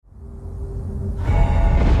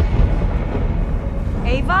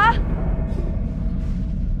Ava?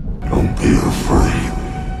 Don't be afraid.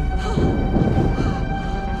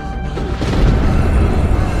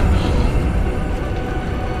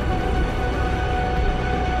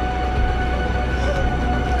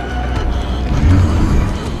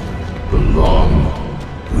 Belong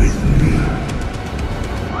with me.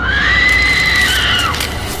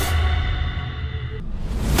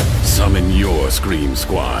 Summon your Scream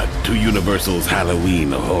Squad to Universal's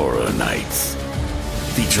Halloween Horror Nights.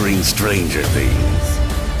 Featuring Stranger Things,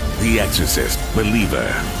 The Exorcist,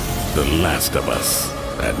 Believer, The Last of Us,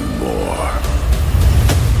 and more.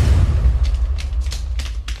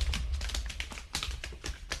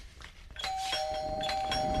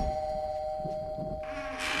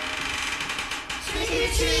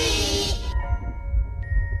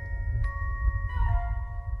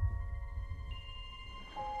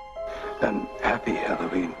 And happy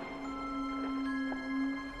Halloween.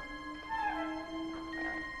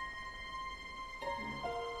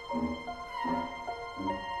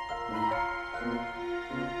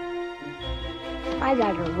 I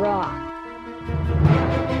gotta rock.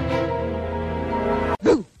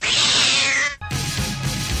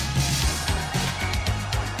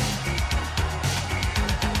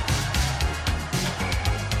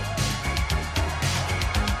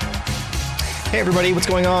 Hey everybody, what's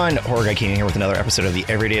going on? Horror Guy Keenan here with another episode of the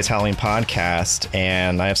Everyday is Halloween podcast,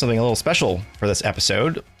 and I have something a little special for this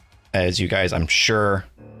episode, as you guys I'm sure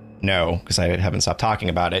know, because I haven't stopped talking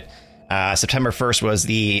about it. September 1st was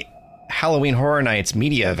the Halloween Horror Nights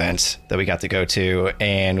media event that we got to go to,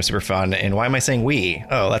 and it was super fun. And why am I saying we?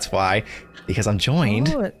 Oh, that's why. Because I'm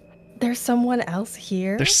joined. Oh, there's someone else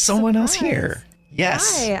here? There's someone else here.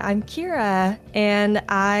 Yes. Hi, I'm Kira, and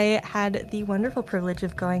I had the wonderful privilege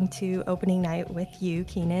of going to opening night with you,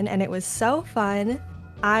 Keenan, and it was so fun.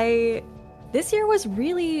 This year was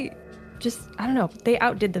really just, I don't know, they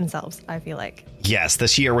outdid themselves, I feel like. Yes,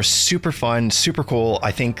 this year was super fun, super cool.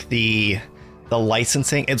 I think the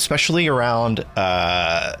licensing, especially around,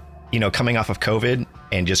 coming off of COVID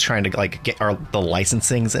and just trying to like get the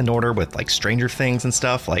licensings in order with like Stranger Things and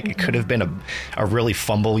stuff. Like it could have been a really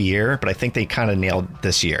fumble year, but I think they kind of nailed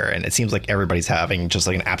this year. And it seems like everybody's having just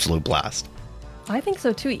like an absolute blast. I think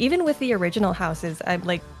so too. Even with the original houses,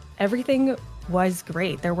 everything was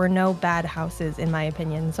great. There were no bad houses in my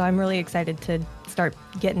opinion. So I'm really excited to start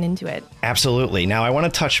getting into it. Absolutely. Now I want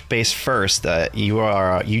to touch base first.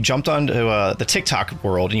 You jumped onto the TikTok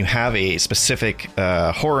world and you have a specific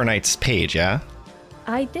Horror Nights page, yeah?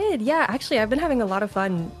 I did, yeah. Actually, I've been having a lot of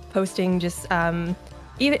fun posting just,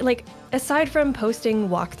 even like, aside from posting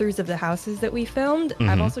walkthroughs of the houses that we filmed,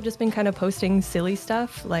 I've also just been kind of posting silly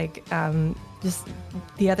stuff. Like, just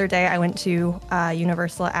the other day I went to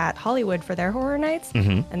Universal at Hollywood for their Horror Nights,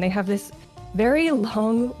 and they have this very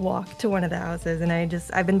long walk to one of the houses, and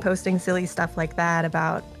I've been posting silly stuff like that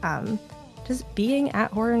about just being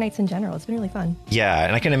at Horror Nights in general. It's been really fun. Yeah,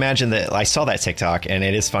 and I can imagine that I saw that TikTok, and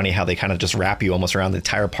it is funny how they kind of just wrap you almost around the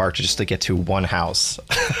entire park just to get to one house.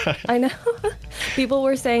 I know. People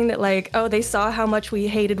were saying that, like, oh, they saw how much we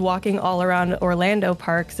hated walking all around Orlando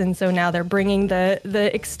parks, and so now they're bringing the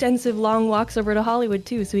extensive long walks over to Hollywood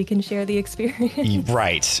too, so we can share the experience.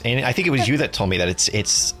 Right, and I think it was you that told me that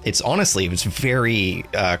it's honestly, it was very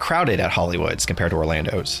crowded at Hollywood's compared to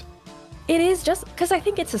Orlando's. It is, just because I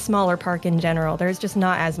think it's a smaller park in general. There's just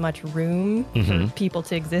not as much room for people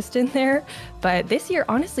to exist in there. But this year,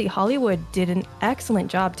 honestly, Hollywood did an excellent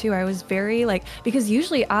job too. I was very because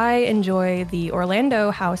usually I enjoy the Orlando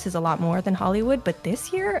houses a lot more than Hollywood, but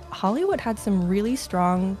this year Hollywood had some really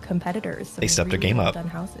strong competitors. They stepped their game up. Done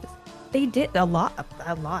houses. They did a lot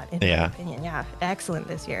in my opinion. Yeah, excellent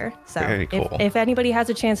this year. So very cool. If anybody has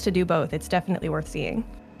a chance to do both, it's definitely worth seeing.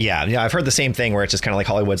 Yeah, I've heard the same thing where it's just kind of like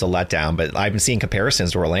Hollywood's a letdown, but I've been seeing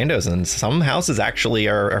comparisons to Orlando's, and some houses actually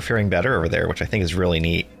are faring better over there, which I think is really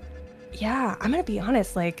neat. Yeah, I'm going to be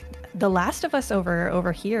honest, like, The Last of Us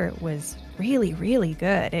over here was really, really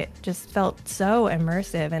good. It just felt so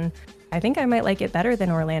immersive, and I think I might like it better than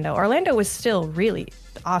Orlando. Orlando was still really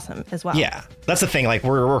awesome as well. Yeah, that's the thing. Like,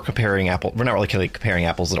 we're comparing we're not really comparing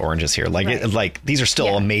apples and oranges here. Like, right. These are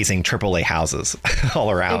still amazing AAA houses all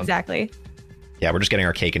around. Exactly. Yeah, we're just getting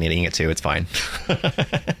our cake and eating it too. It's fine.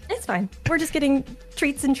 It's fine. We're just getting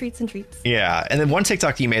treats and treats and treats. Yeah, and then one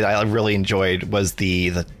TikTok you made I really enjoyed was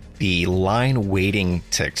the line waiting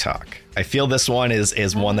TikTok. I feel this one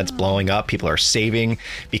is one that's blowing up. People are saving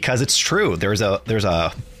because it's true. There's a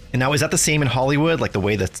and now is that the same in Hollywood? Like the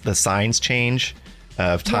way that the signs change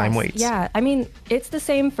of time waits? Yeah, I mean it's the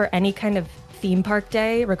same for any kind of theme park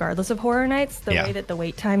day, regardless of Horror Nights. The way that the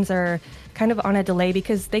wait times are kind of on a delay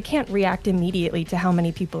because they can't react immediately to how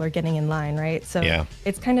many people are getting in line, right? So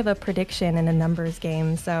it's kind of a prediction and a numbers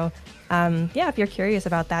game. So if you're curious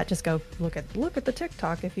about that, just go look at the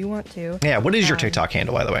TikTok if you want to. Yeah, what is your TikTok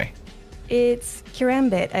handle, by the way? It's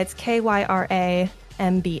Karambit. It's KYRAMBIT.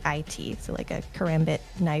 So like a karambit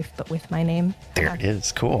knife, but with my name. There it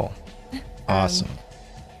is. Cool. Awesome.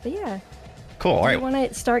 But yeah. Cool. All right. You want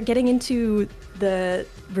to start getting into the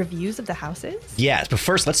reviews of the houses? Yes, but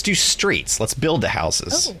first let's do streets. Let's build the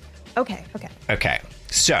houses. Oh, okay.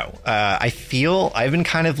 So I've been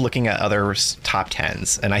kind of looking at other top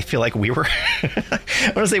 10s, and I feel like we were,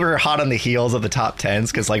 I want to say we were hot on the heels of the top 10s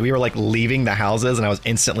because like we were like leaving the houses, and I was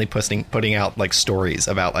instantly putting out like stories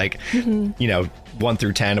about like, 1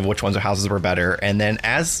 through 10 of which ones of houses were better. And then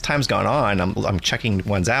as time's gone on, I'm checking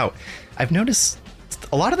ones out. I've noticed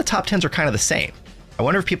a lot of the top 10s are kind of the same. I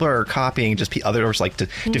wonder if people are copying just others like to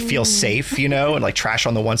feel safe, and like trash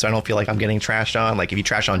on the one so I don't feel like I'm getting trashed on. Like if you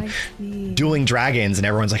trash on Dueling Dragons and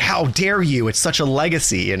everyone's like, how dare you? It's such a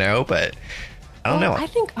legacy, but I don't know. I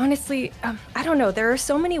think honestly, I don't know. There are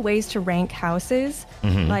so many ways to rank houses.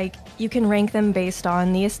 Like you can rank them based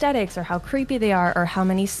on the aesthetics or how creepy they are or how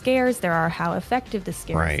many scares there are, how effective the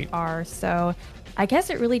scares are. So I guess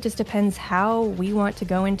it really just depends how we want to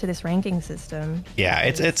go into this ranking system. Yeah,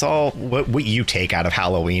 it's all what you take out of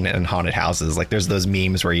Halloween and haunted houses. Like there's those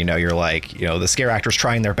memes where, you're like, the scare actors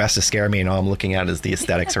trying their best to scare me and all I'm looking at is the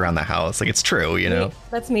aesthetics around the house. Like it's true,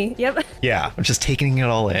 That's me. Yep. Yeah, I'm just taking it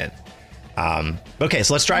all in. Okay,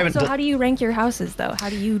 so let's drive it. So how do you rank your houses though? How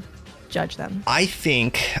do you judge them? I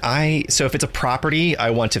think so if it's a property, I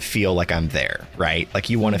want to feel like I'm there, right? Like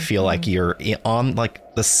you want to feel like you're on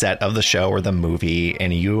like the set of the show or the movie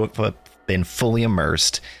and you have been fully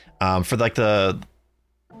immersed. For like the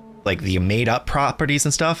made up properties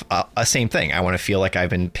and stuff, same thing. I want to feel like I've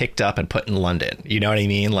been picked up and put in London. You know what I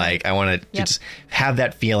mean? Like I want to just have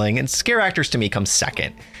that feeling, and scare actors to me come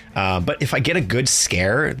second. But if I get a good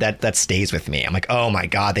scare, that stays with me. I'm like, oh my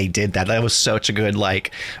God, they did that. That was such a good,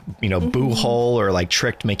 boo hole or like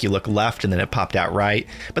trick to make you look left and then it popped out right.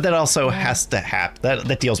 But that also has to happen.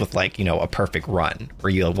 That deals with a perfect run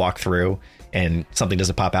where you walk through and something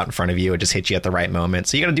doesn't pop out in front of you. It just hits you at the right moment.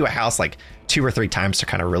 So you got to do a house like 2 or 3 times to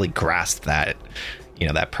kind of really grasp that,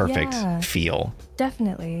 that perfect feel.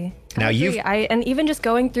 Definitely. Now and even just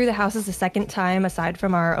going through the houses a second time, aside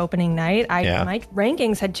from our opening night, my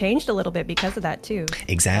rankings had changed a little bit because of that too.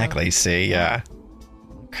 Exactly. See, yeah.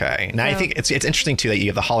 Okay. Now I think it's interesting too that you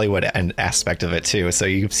have the Hollywood aspect of it too. So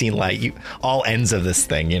you've seen all ends of this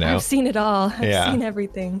thing. I've seen it all. I've seen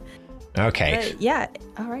everything. Okay. But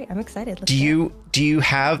all right. I'm excited.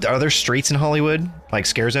 Are there streets in Hollywood like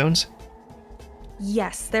scare zones?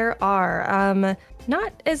 Yes, there are.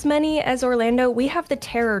 Not as many as Orlando. We have the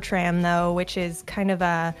Terror Tram, though, which is kind of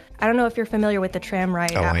I don't know if you're familiar with the tram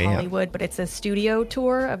ride at Hollywood, but it's a studio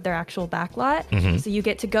tour of their actual backlot. So you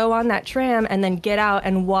get to go on that tram and then get out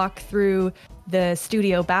and walk through the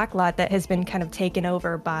studio backlot that has been kind of taken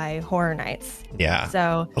over by Horror Nights. Yeah.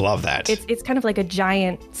 So I love that. It's kind of like a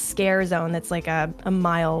giant scare zone that's like a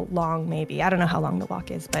mile long, maybe. I don't know how long the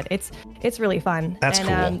walk is, but it's really fun. That's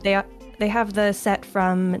cool. They have the set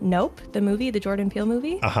from Nope, the movie, the Jordan Peele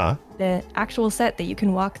movie. The actual set that you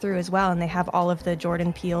can walk through as well, and they have all of the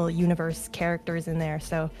Jordan Peele universe characters in there.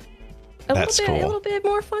 So a little bit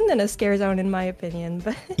more fun than a scare zone, in my opinion.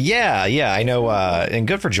 But yeah, I know, and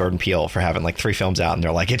good for Jordan Peele for having like 3 films out, and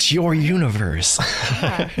they're like, it's your universe.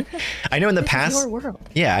 Yeah. I know in the past, your world.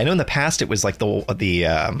 Yeah, I know in the past it was like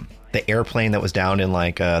the airplane that was down in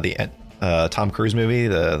like the Tom Cruise movie,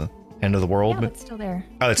 the End of the World. Yeah, it's still there.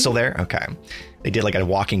 Oh, it's still there? Okay. They did like a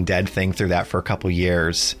Walking Dead thing through that for a couple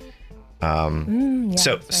years.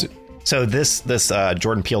 So this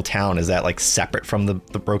Jordan Peele town, is that like separate from the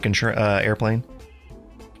broken airplane?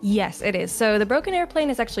 Yes, it is. So the broken airplane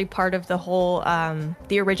is actually part of the whole,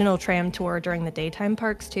 the original tram tour during the daytime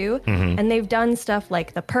parks too. And they've done stuff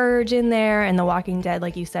like The Purge in there and The Walking Dead,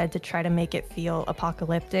 like you said, to try to make it feel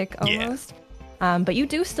apocalyptic almost. But you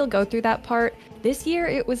do still go through that part. This year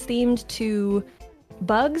it was themed to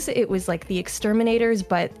bugs. It was like the exterminators,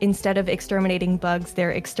 but instead of exterminating bugs, they're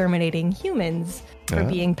exterminating humans for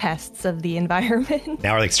being pests of the environment.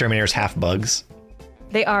 Now are the exterminators half bugs?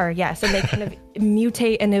 They are, yes, and they kind of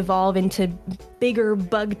mutate and evolve into bigger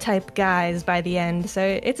bug type guys by the end.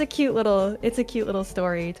 So it's a cute little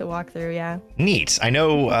story to walk through. Yeah. Neat. I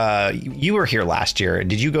know you were here last year.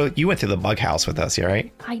 Did you go? You went through the bug house with us, yeah,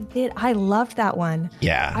 right? I did. I loved that one.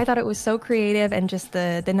 Yeah. I thought it was so creative and just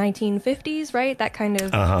the 1950s, right? That kind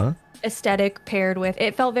of aesthetic paired with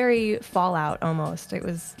it felt very Fallout almost. It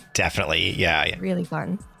was Definitely. Yeah. really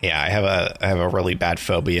fun. Yeah. I have a really bad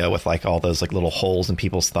phobia with like all those like little holes in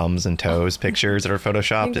people's thumbs and toes pictures that are I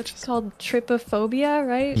photoshopped. think it's called trypophobia,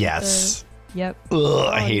 right? Yes. Yep. Ugh,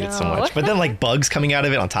 I hate it so no. much. But then like bugs coming out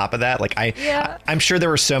of it on top of that, like Yeah. I'm sure there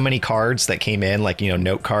were so many cards that came in, like,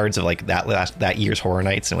 note cards of like that year's Horror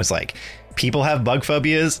Nights, and it was like people have bug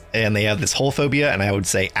phobias and they have this whole phobia, and I would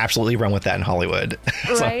say absolutely run with that in Hollywood.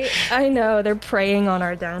 So, Right? I know. They're preying on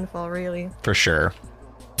our downfall, really. for sure.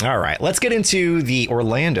 All right, let's get into the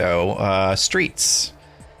Orlando streets.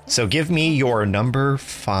 So give me your number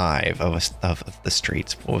 5 of the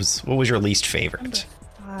streets. What was your least favorite?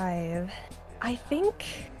 5. I think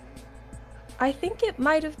it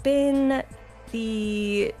might have been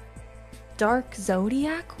the Dark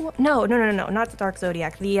Zodiac one. No, not the Dark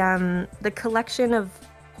Zodiac. The collection of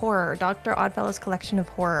horror, Dr. Oddfellow's collection of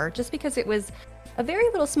horror. Just because it was a very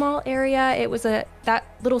little small area. It was that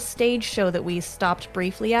little stage show that we stopped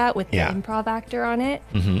briefly at with the improv actor on it.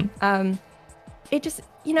 Mm-hmm. It just,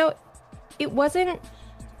 it wasn't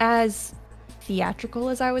as theatrical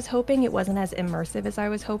as I was hoping. It wasn't as immersive as I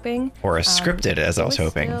was hoping. Or as scripted as I was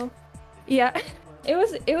hoping. Yeah.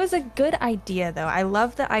 It was a good idea, though. I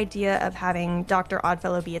love the idea of having Dr.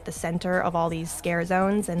 Oddfellow be at the center of all these scare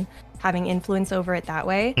zones and having influence over it that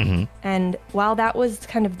way. Mm-hmm. And while that was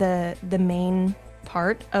kind of the main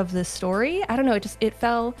part of the story, I don't know, it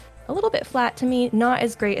fell a little bit flat to me. Not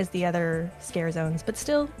as great as the other scare zones, but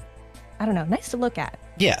still, I don't know, nice to look at.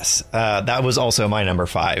 Yes, that was also my number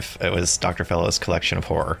 5. It was Dr. Fellow's collection of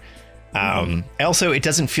horror. Also, it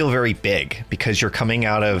doesn't feel very big because you're coming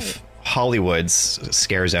out of Hollywood's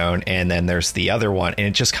scare zone, and then there's the other one, and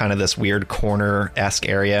it's just kind of this weird corner-esque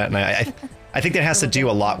area. And I think that has to do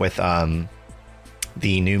a lot with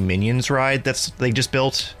the new Minions ride they just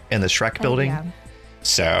built in the Shrek building. Yeah.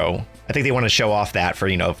 So I think they want to show off that for,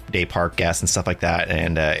 day park guests and stuff like that.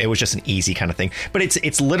 And it was just an easy kind of thing. But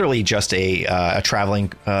it's literally just a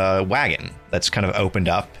traveling wagon that's kind of opened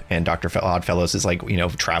up. And Dr. Oddfellows is like,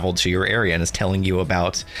 traveled to your area and is telling you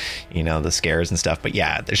about, the scares and stuff. But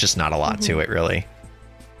yeah, there's just not a lot to it, really.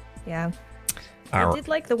 Yeah. I did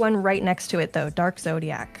like the one right next to it, though, Dark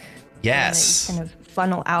Zodiac. Yes. Kind of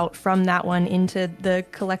funnel out from that one into the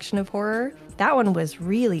collection of horror. That one was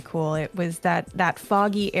really cool. It was that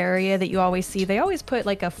foggy area that you always see. They always put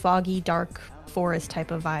like a foggy, dark forest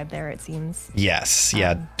type of vibe there, it seems. Yes.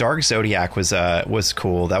 Yeah. Dark Zodiac was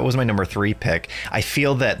cool. That was my number 3 pick. I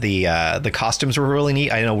feel that the costumes were really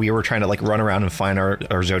neat. I know we were trying to like run around and find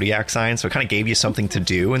our Zodiac sign, so it kind of gave you something to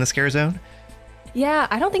do in the scare zone. Yeah,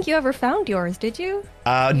 I don't think you ever found yours, did you?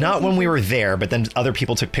 Not when we were there, but then other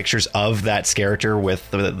people took pictures of that character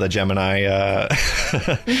with the Gemini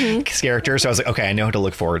character. So I was like, okay, I know how to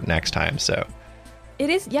look for it next time. So it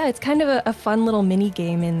is, yeah, it's kind of a fun little mini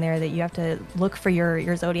game in there that you have to look for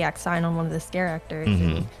your Zodiac sign on one of the scare actors.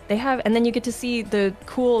 Mm-hmm. And then you get to see the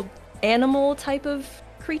cool animal type of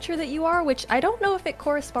creature that you are, which I don't know if it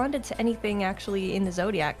corresponded to anything actually in the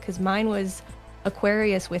Zodiac, because mine was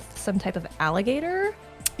Aquarius with some type of alligator.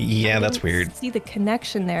 Yeah, that's weird. See the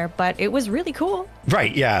connection there, but it was really cool.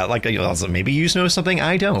 Right, yeah, like maybe you know something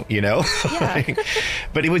I don't, Yeah.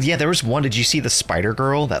 But it was, there was one. Did you see the Spider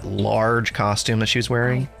Girl, that large costume that she was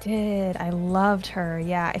wearing? I did. I loved her.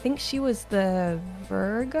 Yeah, I think she was the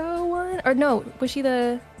Virgo one, or no, was she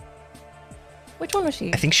the? Which one was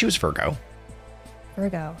she? I think she was Virgo.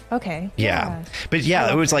 Virgo. Okay. Yeah. But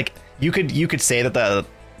yeah, it was like you could say that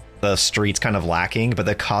the street's kind of lacking, but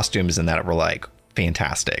the costumes in that were like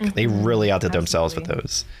fantastic. Mm-hmm. They really outdid themselves with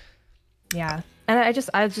those. Yeah. And I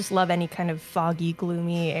just love any kind of foggy,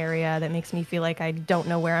 gloomy area that makes me feel like I don't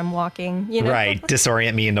know where I'm walking, Right.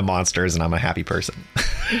 Disorient me into monsters and I'm a happy person.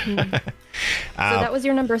 Mm-hmm. So that was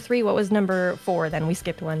your number 3. What was number 4 then? We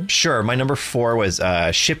skipped one. Sure. My number 4 was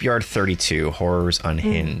Shipyard 32, Horrors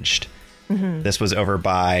Unhinged. Mm-hmm. This was over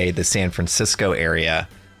by the San Francisco area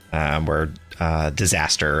where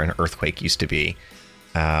Disaster and Earthquake used to be.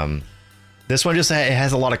 This one just it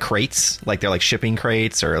has a lot of crates, like they're like shipping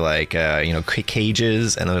crates or like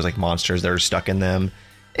cages, and there's like monsters that are stuck in them.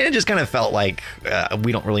 And it just kind of felt like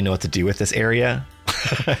we don't really know what to do with this area.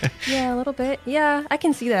 Yeah, a little bit. Yeah, I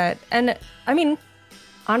can see that. And I mean,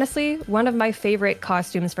 honestly, one of my favorite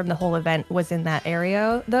costumes from the whole event was in that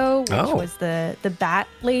area, though, which was the Bat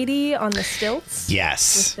Lady on the stilts.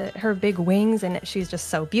 Yes. With her big wings, and she's just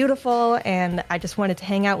so beautiful, and I just wanted to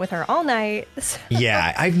hang out with her all night.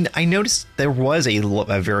 Yeah, I noticed there was a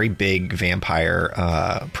very big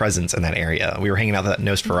vampire presence in that area. We were hanging out at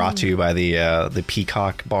Nosferatu by the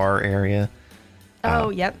Peacock Bar area. Oh,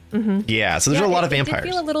 yep. Mm-hmm. Yeah, so there's a lot of It vampires.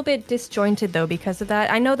 did feel a little bit disjointed, though, because of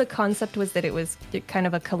that. I know the concept was that it was kind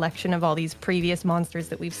of a collection of all these previous monsters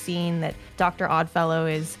that we've seen that Dr. Oddfellow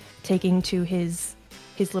is taking to his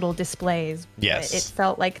little displays. Yes. But it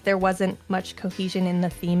felt like there wasn't much cohesion in the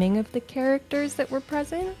theming of the characters that were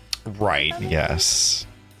present. Right, yes.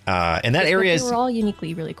 And that But area they is, were all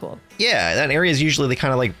uniquely really cool. yeah, that area is usually, they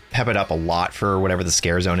kind of like pep it up a lot for whatever the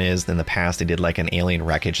scare zone is. In the past, they did like an alien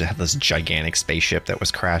wreckage that had this gigantic spaceship that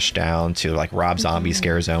was crashed down, to like Rob Zombie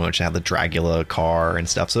scare zone, which had the Dracula car and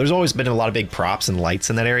stuff. So there's always been a lot of big props and lights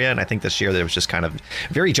in that area. And I think this year there was just kind of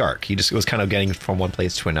very dark. It was kind of getting from one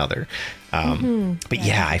place to another. But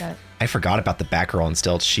yeah, I forgot about the Batgirl on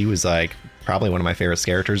stilts. She was like probably one of my favorite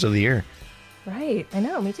characters of the year. Right. I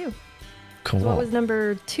know. Me too. Cool. So what was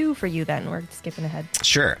number 2 for you then? We're skipping ahead.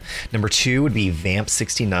 Sure. Number 2 would be Vamp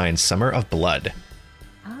 69, Summer of Blood.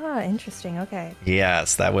 Ah, interesting. Okay.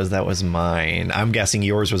 Yes, that was mine. I'm guessing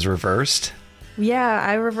yours was reversed. Yeah,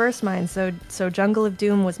 I reversed mine. So Jungle of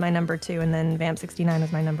Doom was my number 2, and then Vamp 69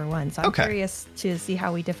 was my number 1. So I'm Okay. curious to see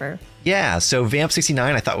how we differ. Yeah, so Vamp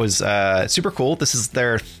 69 I thought was super cool. This is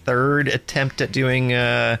their third attempt at doing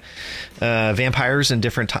vampires in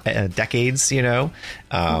different decades, you know.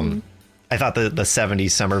 I thought the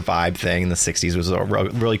 70s summer vibe thing in the 60s was a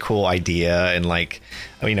really cool idea. And like,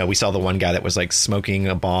 you know, we saw the one guy that was like smoking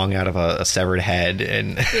a bong out of a severed head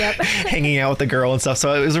and Yep. hanging out with the girl and stuff.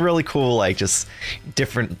 So it was a really cool, like just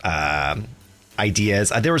different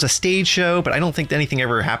ideas. There was a stage show, but I don't think anything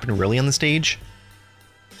ever happened really on the stage.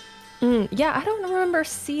 Yeah, I don't remember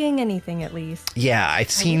seeing anything at least. Yeah, I've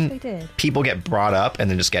they seen did. people get brought up and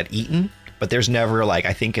then just get eaten, but there's never like,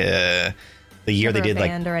 I think the year Never they a did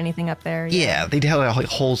like, band or anything up there. yeah, they did a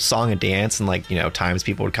whole song and dance, and like, you know, times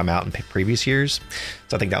people would come out in previous years.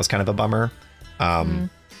 So I think that was kind of a bummer.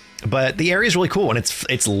 But the area is really cool, and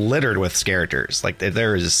it's littered with scaretors. Like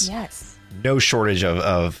there is Yes. no shortage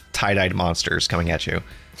of tie-dyed monsters coming at you.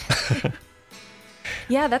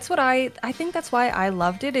 Yeah, that's what I think that's why I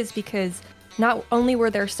loved it, is because not only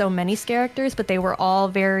were there so many characters, but they were all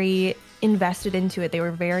very invested into it. They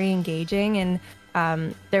were very engaging,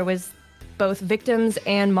 and there was both victims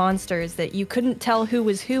and monsters that you couldn't tell who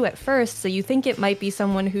was who at first. So you think it might be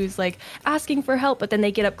someone who's like asking for help, but then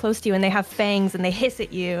they get up close to you and they have fangs and they hiss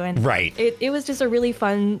at you. And Right. it was just a really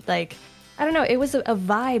fun, like, I don't know, it was a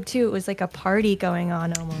vibe too. It was like a party going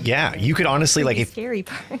on almost. Yeah, you could honestly like Pretty if scary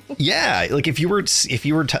part. yeah, like if you were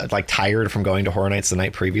like tired from going to Horror Nights the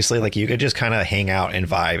night previously, like you could just kind of hang out and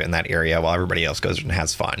vibe in that area while everybody else goes and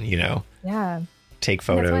has fun, you know, Yeah. take And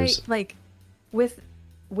photos. that's why, like,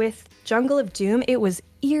 with Jungle of Doom, it was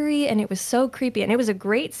eerie and it was so creepy, and it was a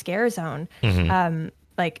great scare zone.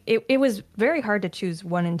 Like it was very hard to choose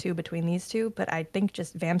 1 and 2 between these two, but I think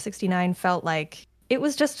just Vamp 69 felt like it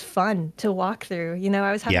was just fun to walk through. You know,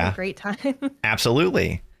 I was having Yeah. a great time.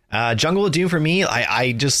 Absolutely. Jungle of Doom for me,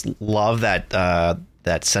 I just love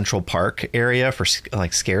that Central Park area for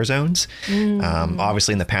like scare zones.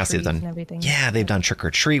 Obviously in the past they've Trees and done, everything. yeah, they've done Trick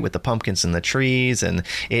or Treat with the pumpkins and the trees, and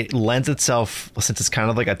it lends itself, since it's kind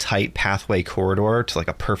of like a tight pathway corridor, to like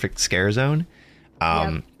a perfect scare zone.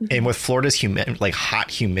 And with Florida's like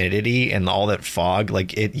hot humidity and all that fog,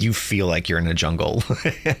 like you feel like you're in a jungle.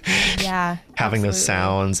 Yeah, Having those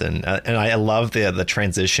absolutely. sounds, and I love the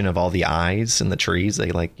transition of all the eyes and the trees.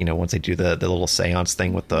 They like, you know, once they do the little seance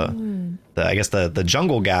thing with the I guess the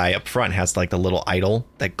jungle guy up front has like the little idol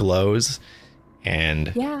that glows,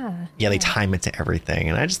 and Yeah. they time it to everything,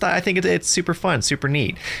 and I think it's super fun, super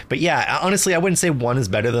neat. But yeah, honestly, I wouldn't say one is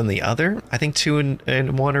better than the other. I think 2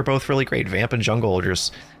 and 1 are both really great. Vamp and Jungle are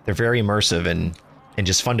just, they're very immersive and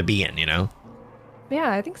just fun to be in, you know.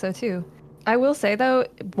 Yeah, I think so too. I will say though,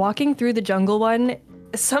 walking through the jungle one,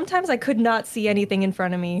 sometimes I could not see anything in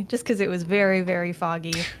front of me just because it was very, very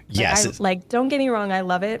foggy. Yes. Like, don't get me wrong, I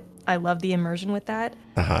love it. I love the immersion with that.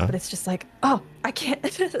 But it's just like, oh, I can't.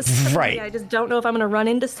 Suddenly, Right. I just don't know if I'm going to run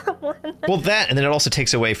into someone. Well, that, and then it also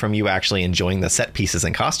takes away from you actually enjoying the set pieces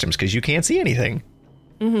and costumes because you can't see anything.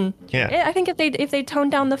 Yeah. I think if they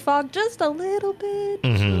tone down the fog just a little bit,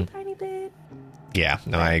 just a little tiny bit. Yeah.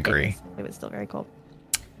 No, I agree. It was still very cool.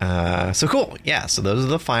 So cool. Yeah. So those are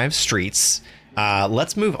the 5 streets.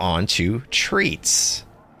 Let's move on to treats.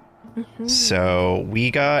 So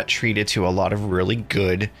we got treated to a lot of really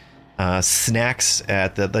good snacks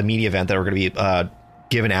at the media event that were going to be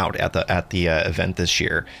given out at the event this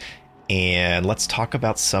year. And let's talk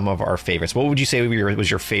about some of our favorites. What would you say was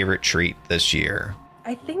your favorite treat this year?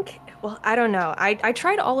 I think, well, I don't know. I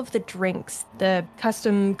tried all of the drinks, the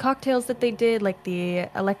custom cocktails that they did, like the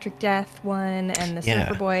Electric Death one and the Yeah.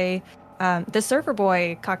 Surfer Boy. The Surfer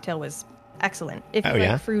Boy cocktail was excellent. If you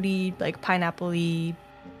like fruity, like pineapple-y,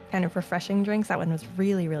 kind of refreshing drinks, that one was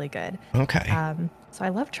really, really good. Okay. So I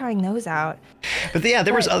love trying those out. But yeah,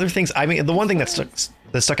 there was other things. I mean, the one thing that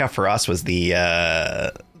stuck out for us was the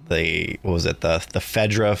what was it? The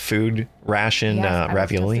Fedra food ration ravioli. I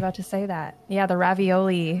was just about to say that. Yeah, the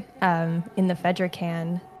ravioli in the Fedra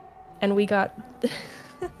can, and we got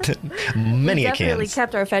many we cans. Definitely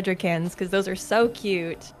kept our Fedra cans because those are so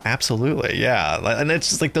cute. Absolutely, yeah, and it's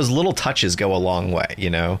just like those little touches go a long way, you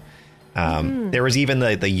know. There was even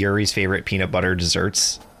the Yuri's favorite peanut butter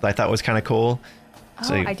desserts that I thought was kind of cool.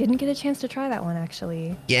 So, I didn't get a chance to try that one,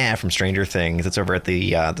 actually. Yeah, from Stranger Things. It's over at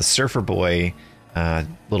the Surfer Boy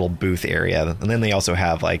little booth area. And then they also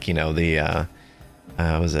have, like, you know, the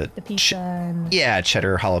was it? The pizza.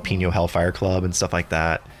 Cheddar Jalapeno Hellfire Club and stuff like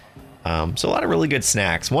that. So a lot of really good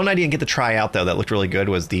snacks. One I didn't get to try out, though, that looked really good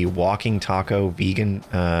was the Walking Taco vegan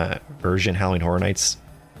version Halloween Horror Nights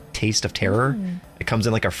Taste of Terror. It comes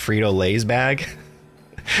in like a Frito-Lay's bag.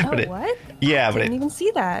 What? Yeah, I didn't even see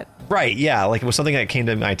that. Right, yeah, like it was something that came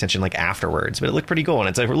to my attention like afterwards, but it looked pretty cool, and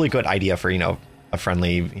it's a really good idea for, you know, a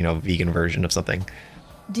friendly, you know, vegan version of something.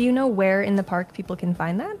 Do you know where in the park people can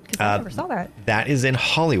find that? Because I never saw that. That is in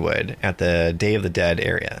Hollywood at the Day of the Dead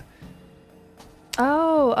area.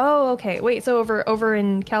 Oh, okay. Wait, so over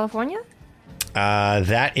in California?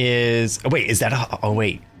 That is. Oh, wait, is that?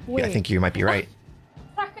 Wait. Yeah, I think you might be right.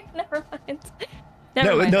 Sorry, never mind.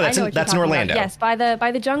 No, that's in Orlando. Yes, by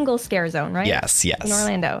the jungle scare zone, right? Yes. In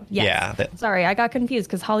Orlando. Yes. Yeah. Sorry, I got confused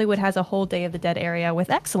because Hollywood has a whole Day of the Dead area with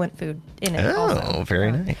excellent food in it. Oh,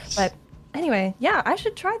 very nice. But anyway, yeah, I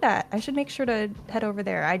should try that. I should make sure to head over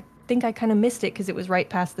there. I think I kind of missed it because it was right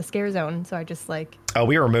past the scare zone, so I just like. Oh,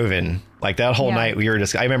 we were moving like that whole night. We were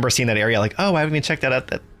just. I remember seeing that area, like, oh, I haven't even checked that out.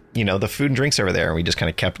 That, you know, the food and drinks over there, and we just kind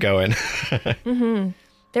of kept going.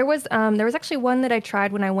 There was actually one that I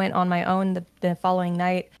tried when I went on my own the following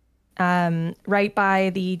night. Right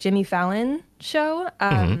by the Jimmy Fallon show,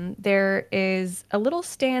 there is a little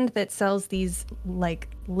stand that sells these like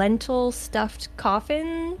lentil stuffed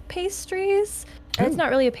coffin pastries. And it's not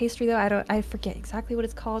really a pastry though. I forget exactly what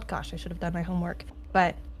it's called. Gosh, I should have done my homework.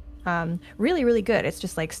 But really, really good. It's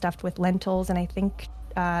just like stuffed with lentils and I think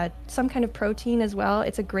some kind of protein as well.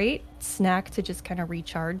 It's a great snack to just kind of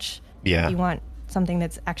recharge. Yeah. If you want something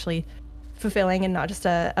that's actually fulfilling and not just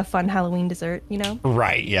a fun Halloween dessert, you know?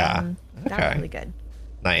 Right, yeah. That was really good.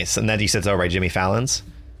 Nice. And then you said it's over by Jimmy Fallon's?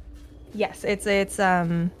 Yes, it's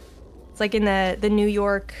like in the New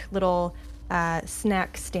York little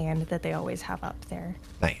snack stand that they always have up there.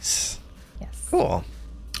 Nice. Yes. Cool.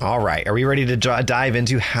 All right. Are we ready to dive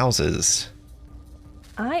into houses?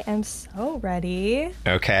 I am so ready.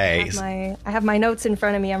 Okay. I have my notes in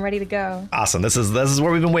front of me. I'm ready to go. Awesome. This is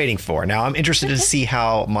what we've been waiting for. Now I'm interested to see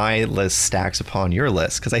how my list stacks upon your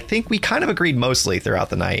list because I think we kind of agreed mostly throughout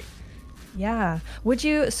the night. Yeah. Would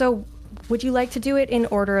you like to do it in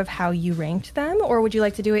order of how you ranked them, or would you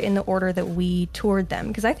like to do it in the order that we toured them?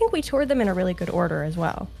 Because I think we toured them in a really good order as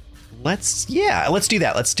well. Let's do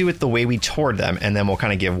that. Let's do it the way we toured them, and then we'll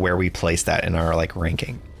kind of give where we place that in our like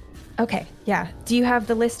ranking. Okay, yeah. Do you have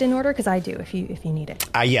the list in order? Because I do, if you need it.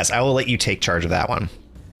 Yes, I will let you take charge of that one.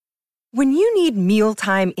 When you need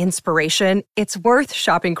mealtime inspiration, it's worth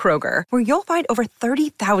shopping Kroger, where you'll find over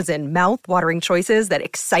 30,000 mouth-watering choices that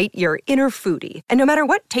excite your inner foodie. And no matter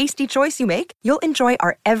what tasty choice you make, you'll enjoy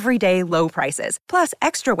our everyday low prices, plus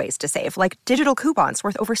extra ways to save, like digital coupons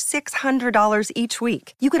worth over $600 each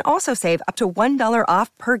week. You can also save up to $1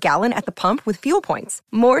 off per gallon at the pump with fuel points.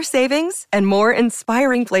 More savings and more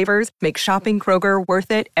inspiring flavors make shopping Kroger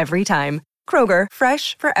worth it every time. Kroger,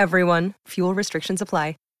 fresh for everyone. Fuel restrictions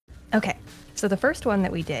apply. Okay, so the first one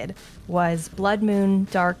that we did was Blood Moon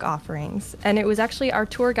Dark Offerings, and it was actually our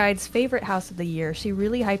tour guide's favorite house of the year. She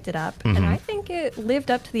really hyped it up, and I think it lived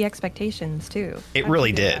up to the expectations too. It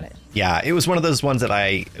really did. Yeah, it was one of those ones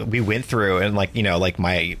that we went through, and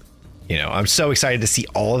I'm so excited to see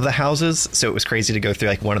all of the houses, so it was crazy to go through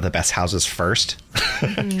like one of the best houses first.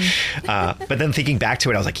 But then thinking back to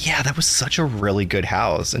it, I was like, yeah, that was such a really good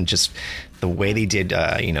house, and just the way they did,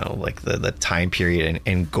 like the time period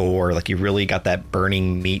and gore, like you really got that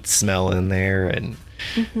burning meat smell in there, and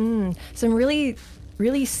some really,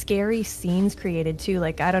 really scary scenes created too.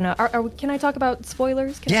 Like, I don't know, can I talk about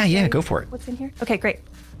spoilers? Yeah, go for it. What's in here? Okay, great.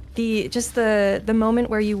 The moment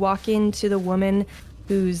where you walk into the woman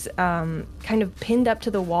who's kind of pinned up to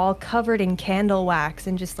the wall, covered in candle wax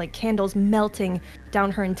and just like candles melting down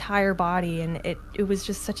her entire body, and it was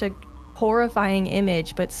just such a horrifying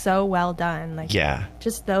image, but so well done. Like, yeah,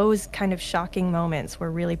 just those kind of shocking moments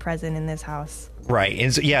were really present in this house. Right.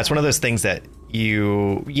 And so, yeah, it's one of those things that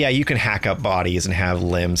you can hack up bodies and have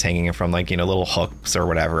limbs hanging from like, little hooks or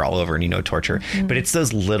whatever all over and, torture. Mm-hmm. But it's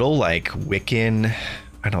those little like Wiccan,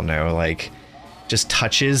 I don't know, like just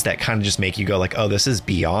touches that kind of just make you go like, oh, this is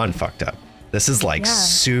beyond fucked up. This is like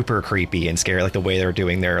super creepy and scary. Like the way they're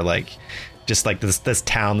doing their like, just like this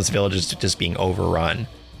town, this village is just being overrun.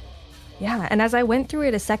 Yeah, and as I went through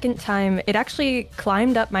it a second time, it actually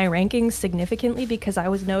climbed up my rankings significantly because I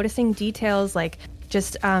was noticing details like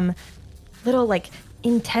just little like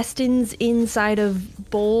intestines inside of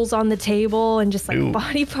bowls on the table and just like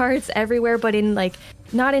body parts everywhere, but in like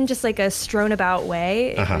not in just like a strewn about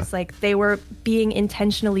way. It was like they were being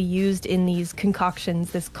intentionally used in these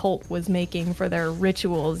concoctions this cult was making for their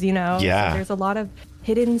rituals, Yeah. So there's a lot of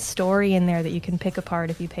hidden story in there that you can pick apart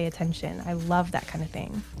if you pay attention. I love that kind of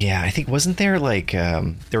thing. Yeah, I think wasn't there like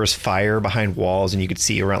there was fire behind walls and you could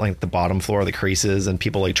see around like the bottom floor of the creases and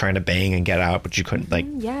people like trying to bang and get out, but you couldn't like.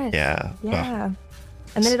 Yes. Yeah. Yeah.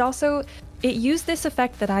 And then it used this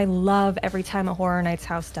effect that I love every time a Horror Nights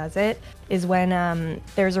house does it, is when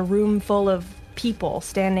there's a room full of people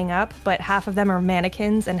standing up, but half of them are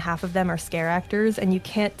mannequins and half of them are scare actors, and you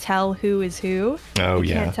can't tell who is who. Oh,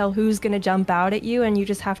 you can't tell who's going to jump out at you, and you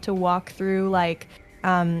just have to walk through like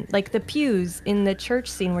the pews in the church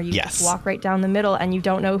scene where you just walk right down the middle and you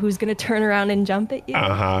don't know who's going to turn around and jump at you.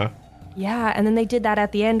 Yeah, and then they did that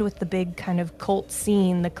at the end with the big kind of cult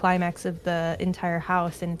scene, the climax of the entire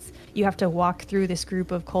house, and you have to walk through this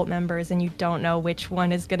group of cult members and you don't know which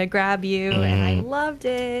one is going to grab you, and I loved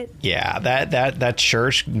it. Yeah, that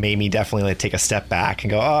church made me definitely like take a step back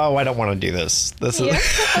and go, oh, I don't want to do this. This is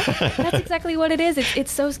That's exactly what it is.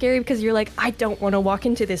 It's so scary because you're like, I don't want to walk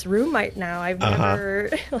into this room right now. I've never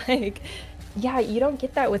Yeah, you don't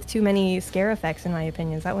get that with too many scare effects, in my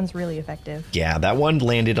opinion. That one's really effective. Yeah, that one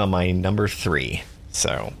landed on my number 3.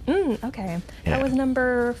 So. Okay. Yeah. That was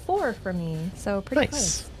number 4 for me. So pretty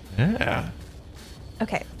close. Yeah.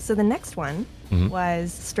 Okay, so the next one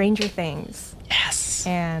was Stranger Things. Yes.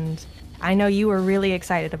 And I know you were really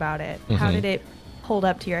excited about it. How did it hold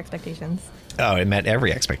up to your expectations? Oh, it met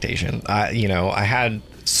every expectation. I had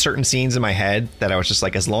certain scenes in my head that I was just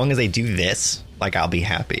like, as long as they do this, like, I'll be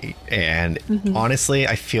happy. And honestly,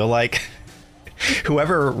 I feel like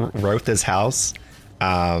whoever wrote this house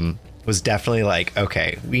was definitely like,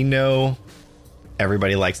 okay, we know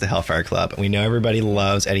everybody likes the Hellfire Club, and we know everybody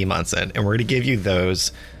loves Eddie Munson, and we're going to give you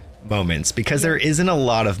those moments because there isn't a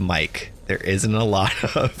lot of Mike. There isn't a lot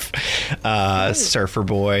of Surfer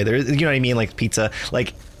Boy. There, you know what I mean? Like Pizza.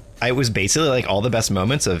 Like, it was basically like all the best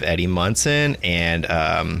moments of Eddie Munson and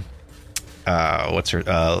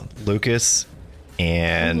Lucas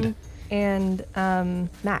and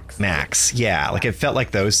Max. Yeah, like it felt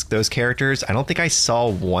like those characters. I don't think I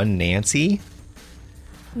saw one Nancy.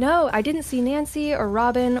 No, I didn't see Nancy or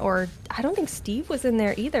Robin, or I don't think Steve was in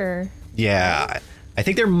there either. Yeah, I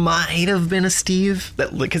think there might have been a Steve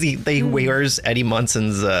that because he wears Eddie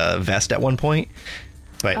Munson's vest at one point.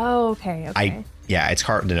 But okay. It's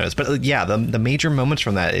hard to notice. But yeah, the major moments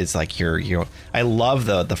from that is like I love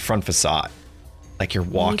the front facade. Like you're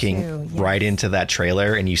walking right into that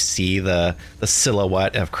trailer and you see the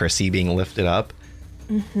silhouette of Chrissy being lifted up.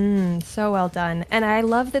 So well done. And I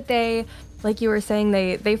love that they, like you were saying,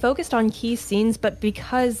 they focused on key scenes, but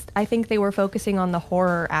because I think they were focusing on the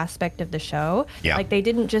horror aspect of the show, like they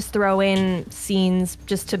didn't just throw in scenes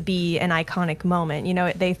just to be an iconic moment. You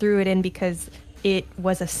know, they threw it in because it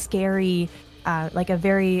was a scary, like a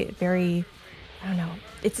very, very, I don't know,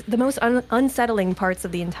 it's the most unsettling parts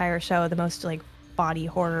of the entire show, the most like body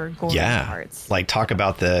horror gory parts. Like talk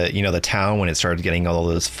about the town when it started getting all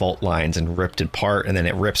those fault lines and ripped apart, and then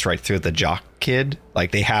it rips right through the jock kid.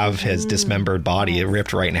 Like they have his dismembered body, it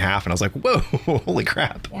ripped right in half, and I was like, whoa, holy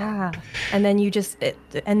crap. Yeah. And then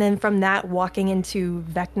and then from that walking into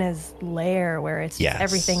Vecna's lair where it's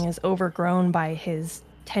everything is overgrown by his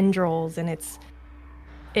tendrils, and it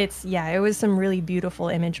was some really beautiful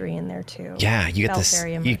imagery in there too. Yeah, you get this.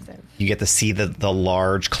 You get to see the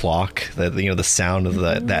large clock, the sound of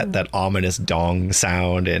that ominous dong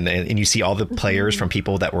sound, and you see all the players from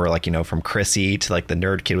people that were like from Chrissy to like the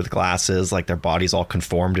nerd kid with glasses, like their bodies all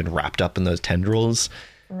conformed and wrapped up in those tendrils.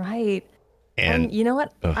 Right. And you know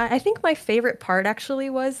what? I think my favorite part actually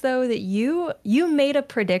was though that you made a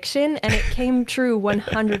prediction and it came true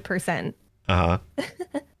 100%. And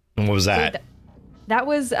what was that? That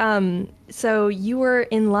was, so you were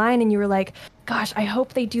in line and you were like, gosh, I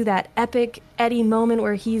hope they do that epic Eddie moment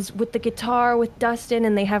where he's with the guitar with Dustin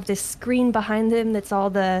and they have this screen behind him that's all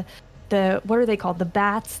the what are they called? The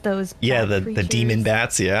bats, those Yeah, bat the creatures. demon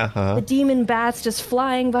bats, yeah. Uh-huh. The demon bats just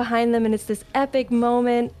flying behind them, and it's this epic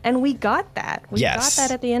moment, and we got that. We Yes. got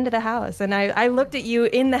that at the end of the house, and I looked at you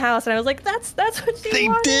in the house, and I was like, that's what she They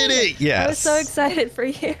wanted. did it, yes. I was so excited for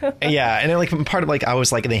you. Yeah, and then like part of like I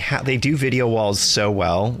was like they do video walls so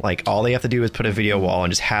well. Like all they have to do is put a video wall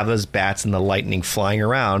and just have those bats and the lightning flying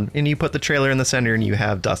around, and you put the trailer in the center, and you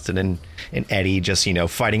have Dustin and Eddie just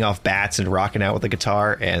fighting off bats and rocking out with the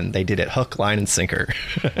guitar, and they did it hook, line, and sinker.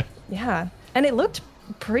 Yeah, and it looked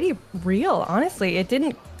pretty real, honestly. It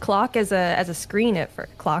didn't clock as a screen at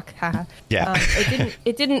first. Clock, haha. Yeah.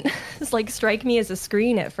 It didn't like strike me as a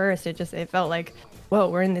screen at first. It felt like, whoa,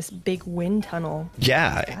 we're in this big wind tunnel.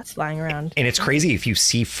 Yeah. Bats flying around. And it's crazy if you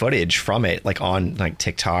see footage from it, like on like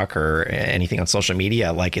TikTok or anything on social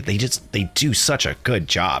media, like they do such a good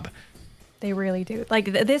job. They really do. Like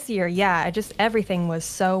this year, yeah, everything was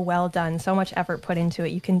so well done, so much effort put into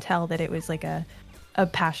it. You can tell that it was like a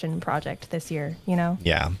passion project this year, you know?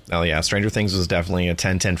 Yeah. Oh yeah. Stranger Things was definitely a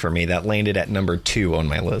 10/10 for me. That landed at number 2 on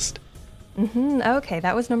my list. Okay,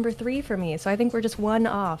 that was number 3 for me. So I think we're just one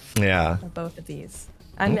off Yeah. of both of these.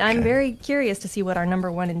 I'm very curious to see what our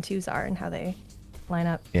number 1 and 2s are and how they line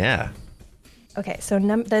up. Yeah. Okay, so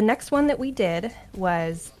the next one that we did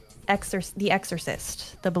was The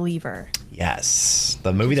Exorcist, The Believer. Yes.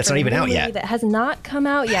 The movie that's not even A out movie yet. That has not come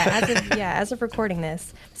out yet as of recording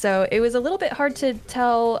this. So it was a little bit hard to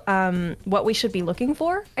tell what we should be looking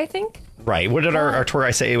for, I think. Right. What did our tour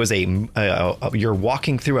guide say? It was you're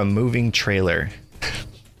walking through a moving trailer.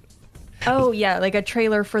 Oh, yeah, like a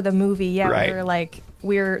trailer for the movie. Yeah, Right.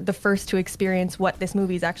 we're the first to experience what this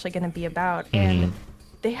movie is actually going to be about. Mm-hmm. And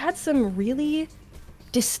they had some really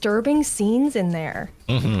disturbing scenes in there.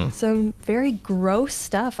 Mm-hmm. Some very gross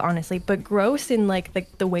stuff, honestly, but gross in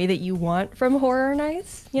like the way that you want from horror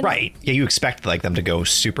nights. You know? Right. Yeah, you expect like them to go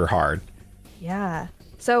super hard. Yeah.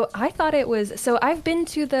 So I thought it was. So I've been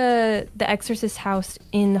to the Exorcist house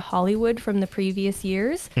in Hollywood from the previous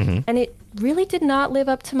years, and it really did not live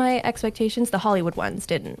up to my expectations. The Hollywood ones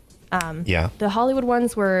didn't. Yeah. The Hollywood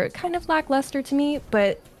ones were kind of lackluster to me,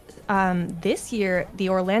 but this year the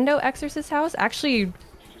Orlando Exorcist house actually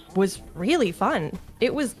was really fun.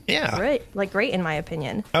 It was great in my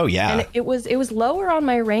opinion. Oh yeah. And it was lower on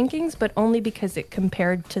my rankings, but only because it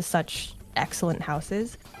compared to such excellent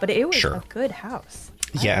houses. But it was a good house.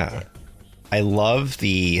 Yeah. I love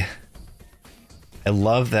that.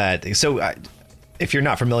 So if you're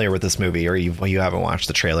not familiar with this movie or you haven't watched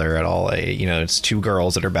the trailer at all, it's 2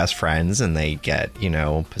 girls that are best friends and they get,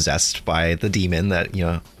 possessed by the demon that,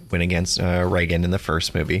 went against Reagan in the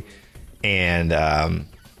first movie. And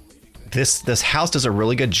this house does a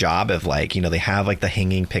really good job of they have like the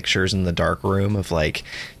hanging pictures in the dark room of like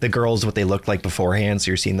the girls, what they looked like beforehand.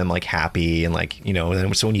 So you're seeing them like happy and like,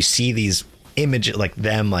 and so when you see these image like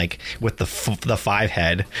them like with the 5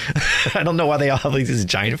 head, I don't know why they all have like these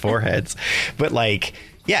giant foreheads, but like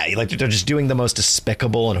they're just doing the most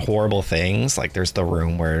despicable and horrible things. Like there's the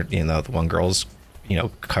room where the one girl's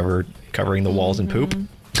covering the walls in poop.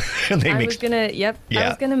 And I was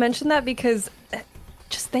gonna mention that because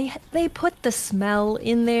just they put the smell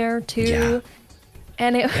in there too,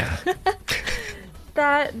 and it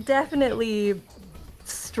that definitely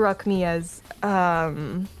struck me as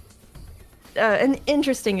an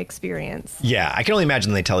interesting experience. Yeah, I can only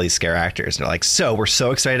imagine they tell these scare actors, they're like, so we're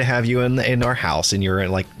so excited to have you in our house, and you're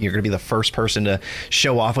gonna be the first person to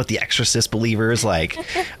show off with the Exorcist believers, like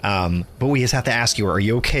but we just have to ask you, are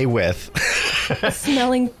you okay with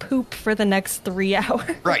smelling poop for the next 3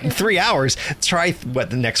 hours? Right, in 3 hours, try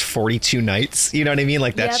the next 42 nights, you know what I mean?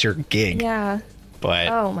 Like that's your gig. Yeah. But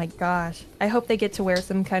oh my gosh, I hope they get to wear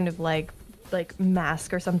some kind of like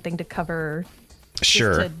mask or something to cover.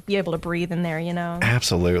 Sure. Just to be able to breathe in there,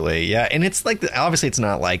 Absolutely. Yeah. And it's like, obviously it's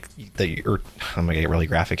not like I'm going to get really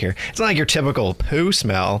graphic here. It's not like your typical poo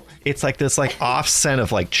smell. It's like this like off scent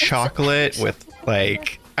of like chocolate with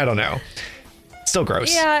like, I don't know. Still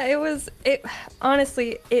gross. Yeah,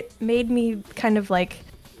 honestly, it made me kind of like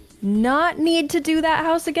not need to do that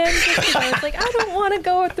house again. Just because I was like, I don't want to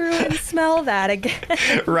go through and smell that again.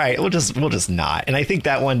 Right. We'll just not. And I think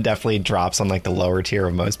that one definitely drops on like the lower tier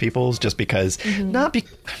of most people's, just because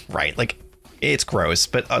right. Like it's gross,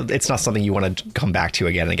 but it's not something you want to come back to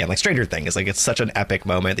again and again. Like Stranger Things, like it's such an epic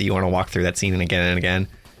moment that you want to walk through that scene again and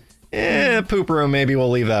again. Poop room. Maybe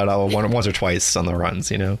we'll leave that once or twice on the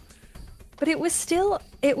runs, But it was still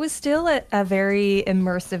a very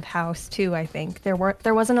immersive house too. I think there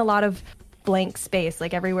wasn't a lot of blank space.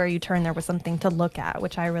 Like everywhere you turn, there was something to look at,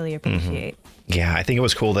 which I really appreciate. Yeah, I think it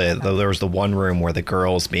was cool that there was the one room where the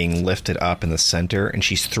girl's being lifted up in the center, and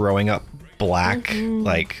she's throwing up black,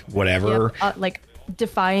 like whatever. Yep. Like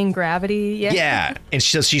defying gravity. Yeah. And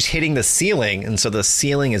she's hitting the ceiling. And so the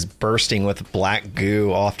ceiling is bursting with black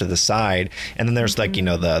goo off to the side. And then there's like,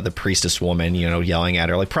 the priestess woman, yelling at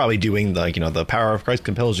her, like probably doing the, the power of Christ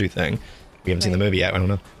compels you thing. We haven't seen the movie yet. I don't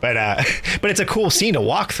know. But it's a cool scene to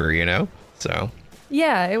walk through, so.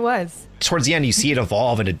 Yeah, it was. Towards the end, you see it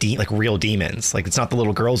evolve into like real demons. Like it's not the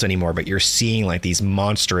little girls anymore, but you're seeing like these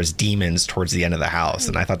monstrous demons towards the end of the house.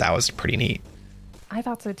 And I thought that was pretty neat. I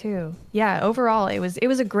thought so too. Yeah, overall it was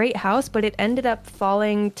a great house, but it ended up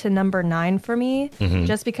falling to number 9 for me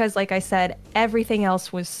just because, like I said, everything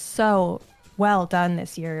else was so well done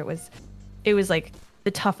this year. It was like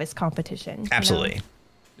the toughest competition. Absolutely.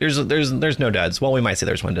 There's no duds. Well, we might say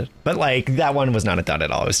there's one dud, but like that one was not a dud at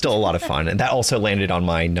all. It was still a lot of fun, and that also landed on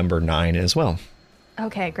my number 9 as well.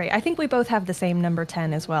 Okay, great. I think we both have the same number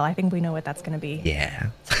 10 as well. I think we know what that's going to be. Yeah.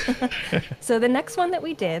 So the next one that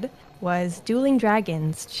we did was Dueling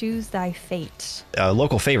Dragons, Choose Thy Fate. A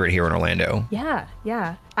local favorite here in Orlando. Yeah.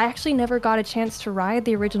 I actually never got a chance to ride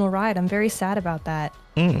the original ride. I'm very sad about that.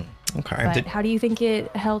 Okay. But how do you think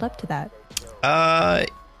it held up to that?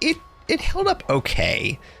 It held up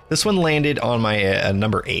okay. This one landed on my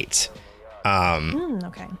number 8.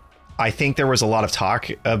 Okay. I think there was a lot of talk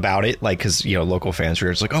about it, like, because, local fans were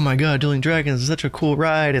just like, oh my God, Dueling Dragons is such a cool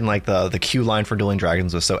ride. And like the queue line for Dueling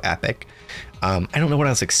Dragons was so epic. I don't know what I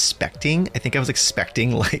was expecting. I think I was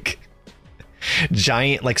expecting like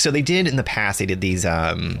giant, like, so they did in the past, they did these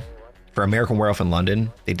for American Werewolf in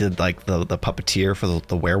London. They did like the puppeteer for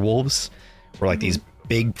the werewolves were like these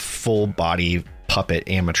big full body puppet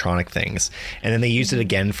animatronic things, and then they used it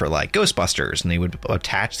again for like Ghostbusters, and they would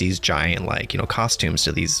attach these giant like costumes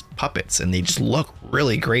to these puppets, and they just look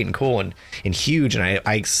really great and cool and huge. And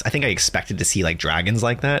I think I expected to see like dragons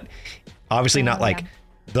like that, obviously not like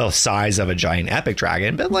the size of a giant epic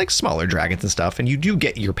dragon, but like smaller dragons and stuff, and you do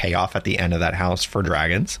get your payoff at the end of that house for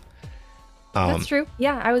dragons. That's true.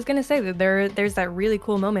 Yeah, I was gonna say that there's that really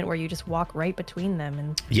cool moment where you just walk right between them,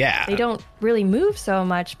 and they don't really move so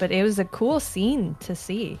much, but it was a cool scene to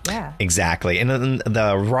see. Yeah, exactly. And then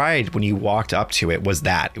the ride, when you walked up to it, was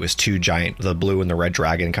two giant, the blue and the red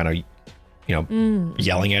dragon, kind of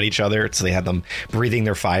yelling at each other. So they had them breathing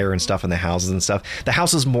their fire and stuff in the houses and stuff. The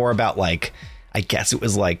house is more about like, I guess it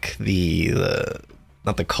was like the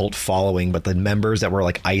not the cult following, but the members that were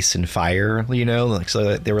like ice and fire, like,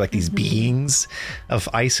 so they were like these beings of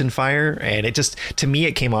ice and fire. And it just, to me,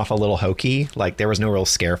 it came off a little hokey. Like there was no real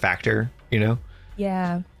scare factor,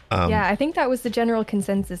 Yeah. Yeah, I think that was the general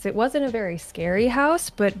consensus. It wasn't a very scary house,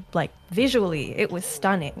 but like visually it was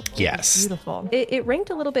stunning. Yes. It was beautiful. It ranked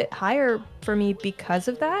a little bit higher for me because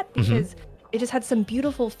of that, because it just had some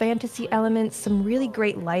beautiful fantasy elements, some really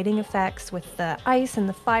great lighting effects with the ice and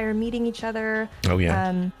the fire meeting each other. Oh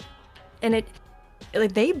yeah. And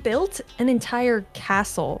they built an entire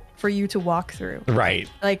castle for you to walk through. Right.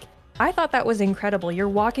 Like, I thought that was incredible. You're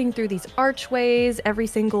walking through these archways. Every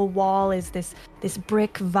single wall is this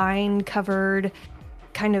brick vine covered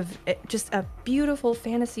kind of just a beautiful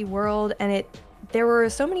fantasy world. And there were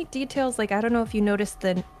so many details. Like, I don't know if you noticed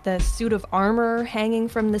the suit of armor hanging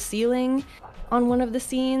from the ceiling on one of the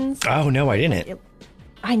scenes. Oh, no, I didn't.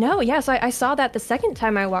 I know. Yeah. So I saw that the second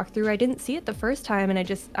time I walked through. I didn't see it the first time. And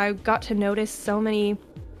I got to notice so many,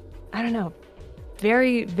 I don't know,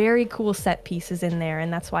 very, very cool set pieces in there.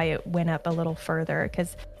 And that's why it went up a little further,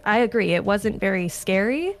 because I agree. It wasn't very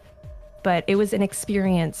scary, but it was an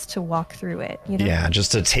experience to walk through it. Yeah.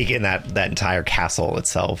 Just to take in that entire castle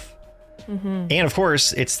itself. And of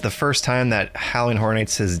course, it's the first time that Halloween Horror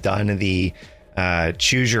Nights has done the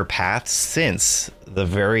choose your path since the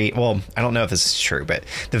I don't know if this is true, but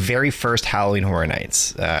the very first Halloween Horror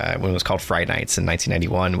Nights, when it was called Fright Nights in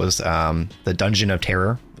 1991, was the Dungeon of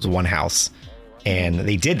Terror. It was one house, and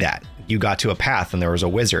they did that. You got to a path, and there was a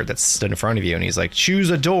wizard that stood in front of you, and he's like, choose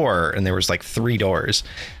a door, and there was like 3 doors.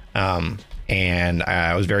 And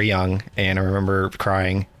I was very young, and I remember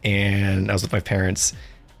crying, and I was with my parents.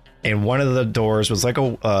 And one of the doors was like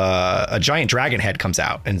a giant dragon head comes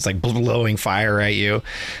out, and it's like blowing fire at you.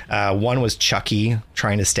 One was Chucky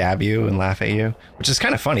trying to stab you and laugh at you, which is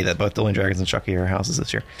kind of funny that both Dueling Dragons and Chucky are houses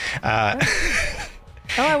this year.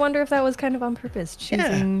 I wonder if that was kind of on purpose,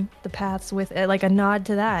 choosing the paths with like a nod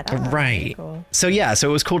to that. Right. Cool. So it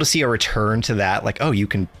was cool to see a return to that. Like, oh, you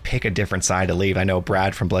can pick a different side to leave. I know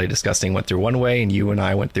Brad from Bloody Disgusting went through one way, and you and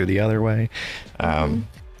I went through the other way.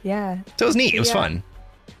 Yeah. So it was neat. It was fun.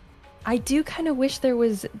 I do kind of wish there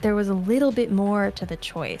was a little bit more to the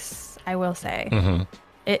choice, I will say.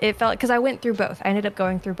 It felt, because I went through both. I ended up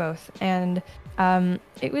going through both, and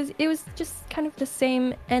it was just kind of the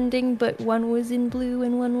same ending, but one was in blue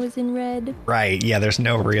and one was in red. Right. Yeah. There's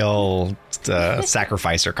no real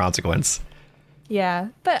sacrifice or consequence. Yeah,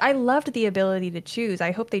 but I loved the ability to choose.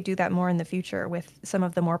 I hope they do that more in the future with some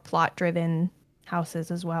of the more plot-driven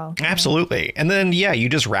houses as well. Absolutely. And then, yeah, you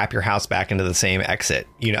just wrap your house back into the same exit,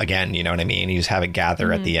 again, you know what I mean? You just have it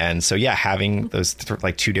gather at the end. So yeah, having those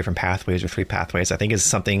like 2 different pathways or 3 pathways, I think is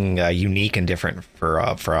something unique and different for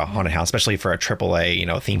a haunted house, especially for a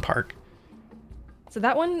AAA, theme park. So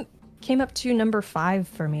that one came up to number 5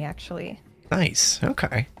 for me, actually. Nice.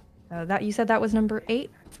 Okay. You said that was number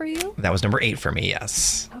 8 for you? That was number 8 for me.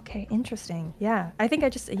 Yes. Okay. Interesting. Yeah. I think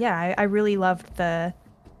I really loved the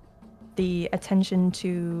attention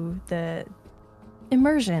to the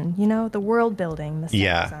immersion, the world building, the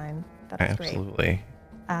set design. That was absolutely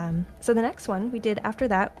great. So the next one we did after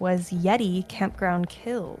that was Yeti Campground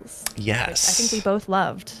Kills. Yes. I think we both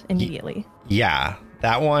loved immediately. Yeah,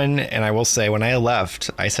 that one. And I will say, when I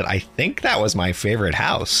left, I said, I think that was my favorite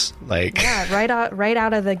house. Yeah, right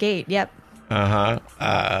out of the gate. Yep.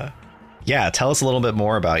 Yeah. Tell us a little bit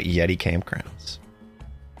more about Yeti Campgrounds.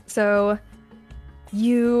 So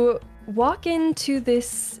you walk into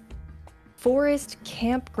this forest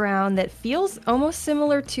campground that feels almost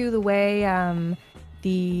similar to the way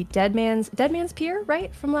the Dead Man's Pier,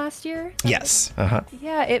 right, from last year? Yes.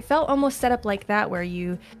 Yeah, it felt almost set up like that, where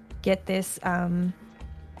you get this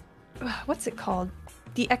what's it called?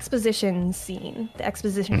 The exposition scene, the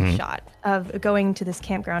exposition shot of going to this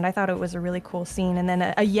campground. I thought it was a really cool scene, and then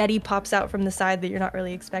a Yeti pops out from the side that you're not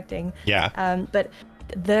really expecting. Yeah. But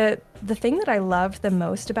the thing that I loved the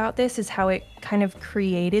most about this is how it kind of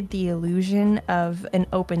created the illusion of an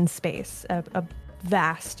open space, a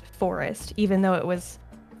vast forest, even though it was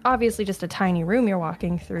obviously just a tiny room you're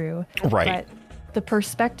walking through. Right. But the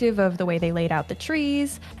perspective of the way they laid out the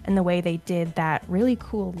trees and the way they did that really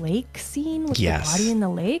cool lake scene with the body in the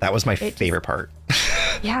lake. That was my favorite part.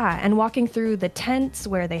 Yeah, and walking through the tents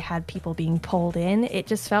where they had people being pulled in, it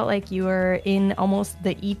just felt like you were in almost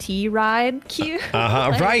the E.T. ride queue.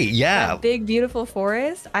 Right, yeah. That big, beautiful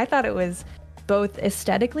forest. I thought it was both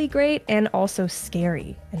aesthetically great and also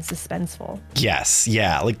scary and suspenseful. Yes,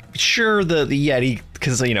 yeah. Like, sure, the Yeti,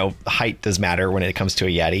 because, height does matter when it comes to a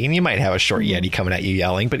Yeti, and you might have a short Yeti coming at you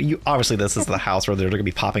yelling, but obviously this is the house where they're going to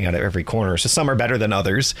be popping out of every corner, so some are better than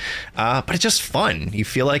others, but it's just fun. You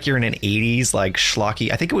feel like you're in an 80s, like, schlocky.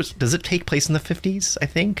 I think does it take place in the 50s, I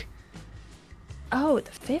think? Oh,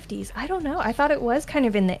 the 50s. I don't know. I thought it was kind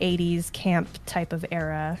of in the 80s camp type of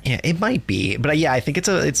era. Yeah, it might be. But yeah, I think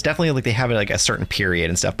it's definitely like they have like a certain period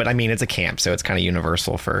and stuff. But I mean, it's a camp, so it's kind of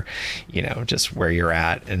universal for, just where you're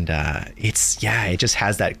at. And it just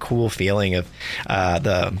has that cool feeling of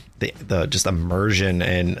the just immersion.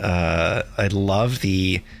 And I love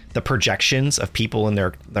the projections of people in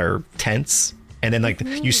their tents. And then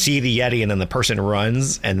you see the Yeti and then the person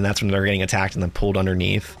runs, and that's when they're getting attacked and then pulled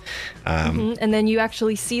underneath. And then you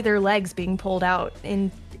actually see their legs being pulled out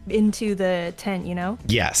into the tent,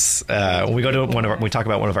 Yes. When we go to we talk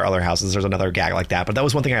about one of our other houses, there's another gag like that. But that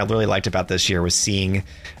was one thing I really liked about this year, was seeing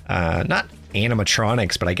not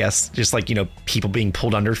animatronics, but I guess just people being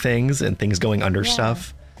pulled under things and things going under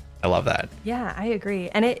stuff. I love that. Yeah, I agree.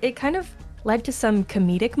 And it kind of led to some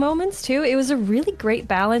comedic moments too. It was a really great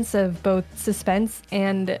balance of both suspense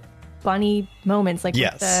and funny moments. Like,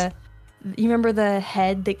 yes. You remember the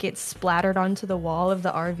head that gets splattered onto the wall of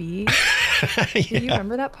the RV? Do you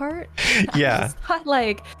remember that part? Yeah. I just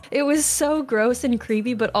thought, it was so gross and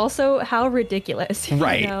creepy, but also how ridiculous.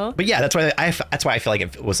 Right. But yeah, that's why I feel like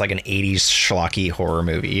it was like an 80s schlocky horror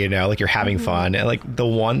movie, like you're having fun. And like the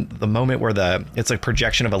moment where it's like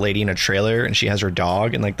projection of a lady in a trailer and she has her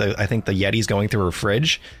dog, and I think the Yeti's going through her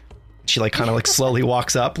fridge. She kind of slowly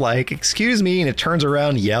walks up, like, excuse me, and it turns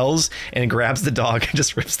around, yells, and grabs the dog and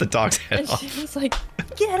just rips the dog's head off. She's like,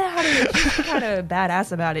 get out of here. She's kind of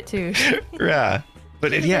badass about it too. Yeah.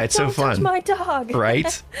 But it's so fun. Don't touch my dog.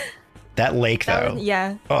 Right? That lake, though.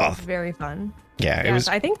 It was very fun. Yeah, it was.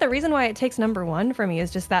 I think the reason why it takes number 1 for me is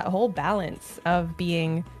just that whole balance of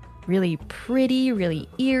being really pretty, really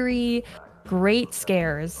eerie, great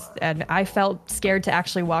scares, and I felt scared to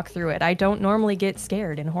actually walk through it. I don't normally get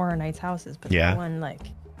scared in Horror Nights houses, but that one,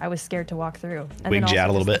 I was scared to walk through. And wigged you out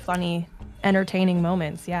a little bit. Funny, entertaining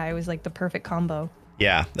moments. Yeah, it was like the perfect combo.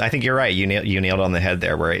 Yeah, I think you're right. You nailed on the head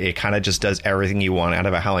there, where it kind of just does everything you want out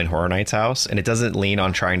of a Halloween Horror Nights house, and it doesn't lean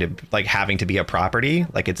on trying to having to be a property.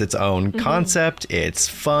 It's its own concept. It's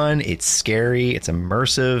fun. It's scary. It's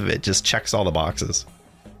immersive. It just checks all the boxes.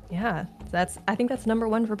 Yeah, I think that's number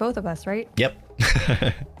 1 for both of us, right? Yep.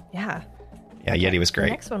 Yeah. Yeah, Yeti was The great.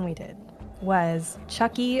 next one we did was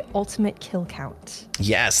Chucky Ultimate Kill Count.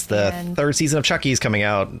 Yes, the And- third season of Chucky is coming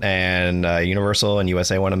out, and Universal and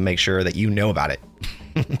USA want to make sure that you know about it.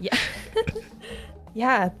 Yeah.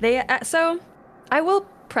 Yeah, they so I will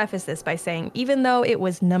preface this by saying even though it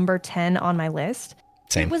was number 10 on my list,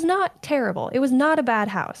 Same. it was not terrible. It was not a bad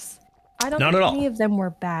house. I don't Not think at all. any of them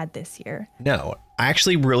were bad this year. No, I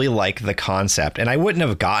actually really like the concept, and I wouldn't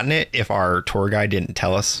have gotten it if our tour guide didn't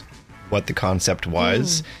tell us what the concept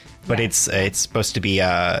was. But it's supposed to be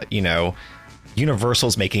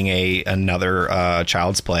Universal's making another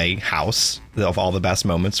Child's Play house of all the best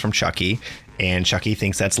moments from Chucky, and Chucky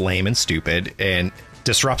thinks that's lame and stupid and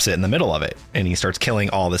disrupts it in the middle of it, and he starts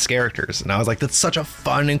killing all this characters. And I was like, that's such a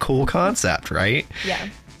fun and cool concept, right? Yeah.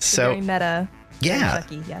 So Very meta. yeah.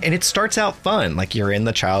 Chucky, yeah. And it starts out fun. Like you're in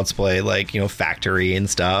the Child's Play, factory and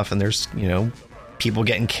stuff. And there's, people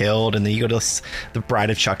getting killed. And then you go to the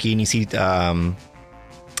Bride of Chucky and you see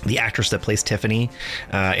the actress that plays Tiffany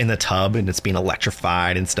in the tub, and it's being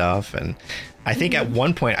electrified and stuff. And I think at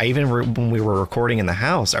one point, when we were recording in the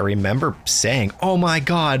house, I remember saying, oh my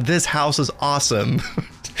God, this house is awesome.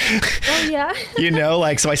 Oh, yeah.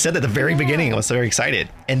 So I said at the very beginning, I was very excited.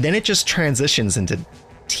 And then it just transitions into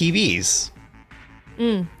TVs.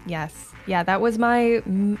 Yes. Yeah, that was my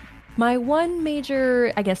one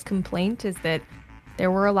major, I guess, complaint is that there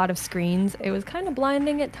were a lot of screens. It was kind of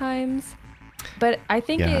blinding at times. But I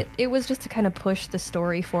think it was just to kind of push the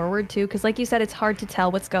story forward, too. Because like you said, it's hard to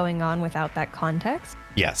tell what's going on without that context.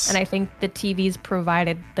 Yes. And I think the TVs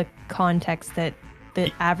provided the context that the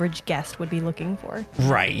average guest would be looking for.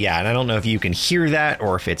 Right, yeah. And I don't know if you can hear that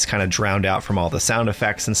or if it's kind of drowned out from all the sound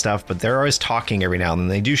effects and stuff, but they're always talking every now and then.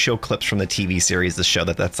 They do show clips from the TV series to show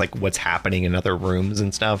that that's like what's happening in other rooms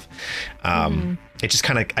and stuff. It just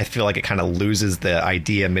kind of, I feel like it kind of loses the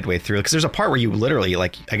idea midway through, because there's a part where you literally,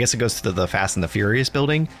 like, I guess it goes to the Fast and the Furious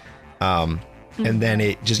building. And then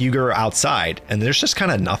you go outside and there's just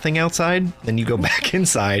kind of nothing outside. Then you go back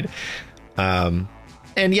inside.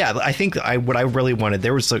 And yeah, I think what I really wanted,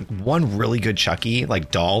 there was like one really good Chucky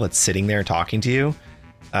like doll that's sitting there talking to you.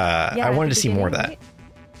 I wanted to see more of that. Right?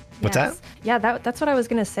 What's Yes. that? Yeah, that's what I was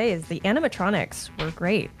going to say is the animatronics were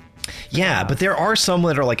great. Yeah, but there are some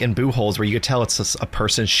that are like in boo holes where you could tell it's just a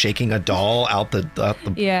person shaking a doll out the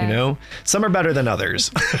Yeah. Some are better than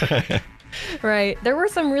others. Right. There were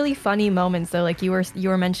some really funny moments though, like you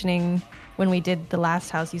were mentioning when we did the last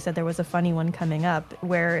house, you said there was a funny one coming up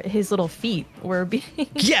where his little feet were being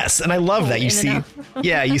Yes, and I love that. You in and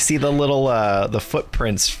see, you see the little the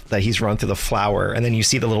footprints that he's run through the flour, and then you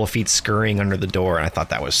see the little feet scurrying under the door, and I thought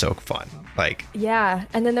that was so fun. Like, Yeah,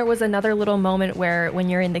 and then there was another little moment where when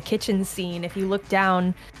you're in the kitchen scene, if you look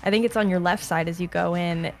down, I think it's on your left side as you go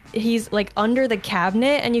in, he's like under the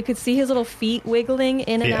cabinet and you could see his little feet wiggling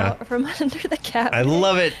in and out from under the cabinet. I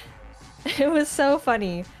love it. It was so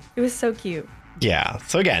funny. It was so cute. Yeah.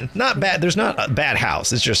 So again, not bad. There's not a bad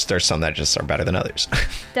house. It's just there's some that just are better than others.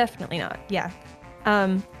 Definitely not. Yeah.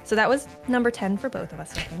 So that was number 10 for both of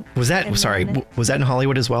us, I think. Was that And sorry? then- Was that in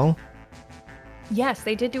Hollywood as well? Yes,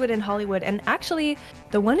 they did do it in Hollywood. And actually,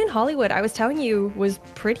 the one in Hollywood, I was telling you, was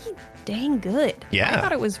pretty dang good. Yeah. I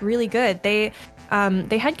thought it was really good. They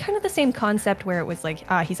had kind of the same concept where it was like,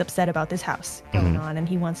 he's upset about this house going on and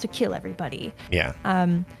he wants to kill everybody. Yeah.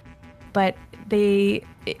 But it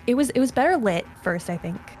was better lit first, I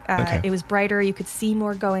think. Okay. It was brighter. You could see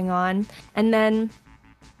more going on. And then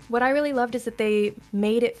what I really loved is that they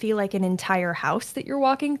made it feel like an entire house that you're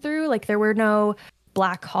walking through. Like there were no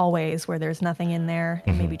black hallways where there's nothing in there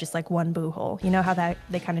and maybe just like one boo hole. You know how that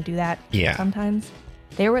they kind of do that Yeah. sometimes?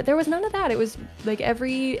 There was none of that. It was like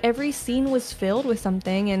every scene was filled with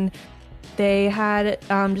something, and they had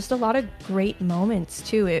just a lot of great moments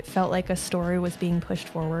too. It felt like a story was being pushed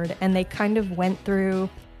forward, and they kind of went through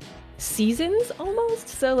seasons almost.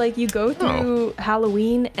 So like you go through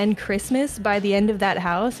Halloween and Christmas by the end of that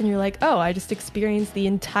house, and you're like, oh, I just experienced the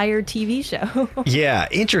entire TV show. Yeah.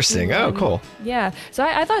 Interesting. Oh, cool. Yeah. So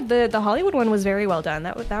I thought the Hollywood one was very well done.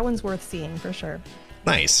 That one's worth seeing for sure.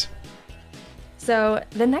 Nice. So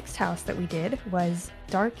the next house that we did was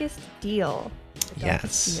Darkest Deal. The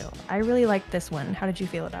Darkest Yes. Deal. I really liked this one. How did you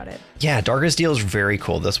feel about it? Yeah, Darkest Deal is very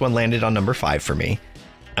cool. This one landed on number 5 for me.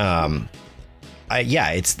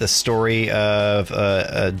 It's the story of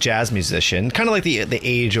a jazz musician, kind of like the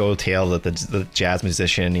age-old tale that the jazz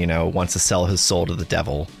musician, wants to sell his soul to the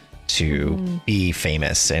devil to be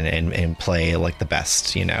famous and play like the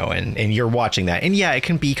best, and you're watching that. And yeah, it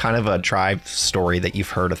can be kind of a tribe story that you've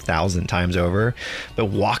heard 1,000 times over, but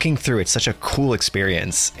walking through it's such a cool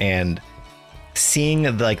experience. And seeing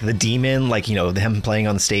the demon, them playing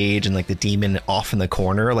on stage and the demon off in the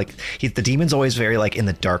corner, the demon's always very in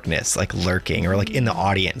the darkness, lurking or in the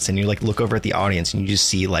audience, and you look over at the audience and you just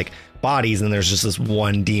see bodies, and there's just this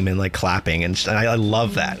one demon clapping, and I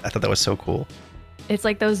love that. I thought that was so cool. It's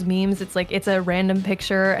like those memes. It's it's a random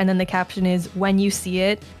picture, and then the caption is "when you see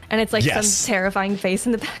it," and it's Yes. some terrifying face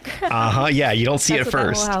in the background. Yeah, you don't see That's it what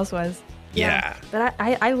first. That whole house was. Yeah. But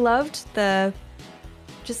I loved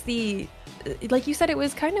like you said, it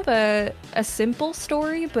was kind of a simple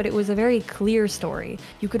story, but it was a very clear story.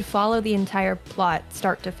 You could follow the entire plot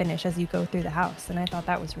start to finish as you go through the house, and I thought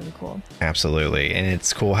that was really cool. Absolutely. And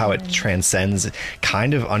it's cool how it transcends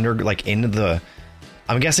kind of under into the,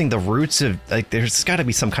 I'm guessing the roots of there's got to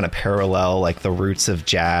be some kind of parallel, the roots of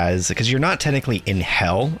jazz, because you're not technically in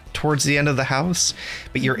hell towards the end of the house,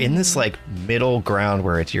 but you're in this middle ground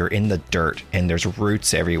where you're in the dirt and there's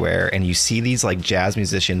roots everywhere, and you see these jazz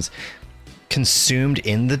musicians consumed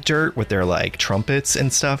in the dirt with their trumpets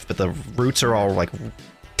and stuff, but the roots are all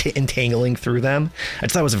entangling through them. I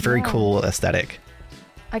just thought it was a very cool aesthetic.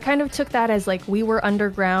 I kind of took that as we were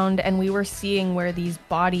underground and we were seeing where these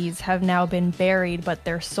bodies have now been buried, but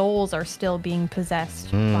their souls are still being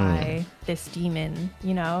possessed by this demon,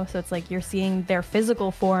 So it's you're seeing their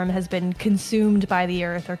physical form has been consumed by the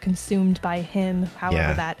earth or consumed by him,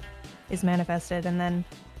 however that is manifested, and then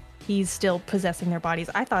he's still possessing their bodies.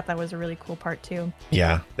 I thought that was a really cool part too.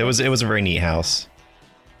 Yeah, it was a very neat house.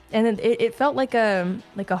 And it felt like a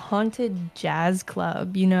haunted jazz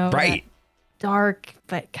club, Right. Dark,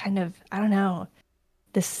 but kind of, I don't know,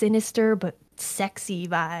 the sinister but sexy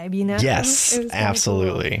vibe, Yes, It was kinda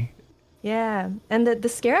absolutely. cool. Yeah, and the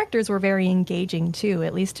scare actors were very engaging too.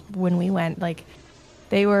 At least when we went,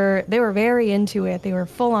 they were very into it. They were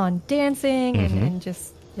full on dancing and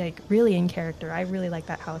just really in character. I really like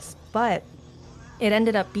that house, but it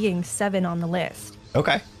ended up being 7 on the list.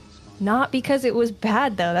 Okay. Not because it was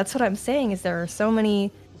bad though. That's what I'm saying, is there are so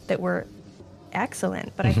many that were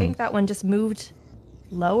excellent, but I think that one just moved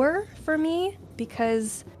lower for me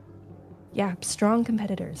because strong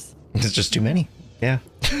competitors. It's just too many. Yeah.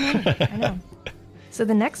 I know. So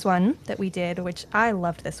the next one that we did, which I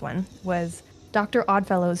loved this one, was Dr.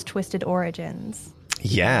 Oddfellow's Twisted Origins.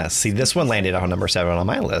 Yeah. See, this one landed on number 7 on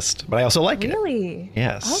my list, but I also like it. Really?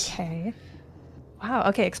 Yes. Okay. Wow.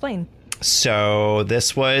 Okay, explain. So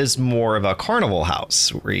this was more of a carnival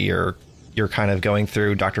house where you're kind of going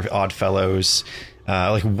through Dr. Oddfellow's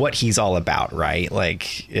what he's all about, right?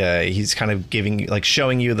 He's kind of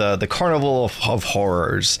showing you the carnival of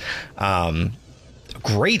horrors.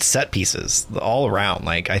 Great set pieces all around.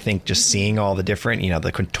 I think just seeing all the different,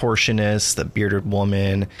 the contortionists, the bearded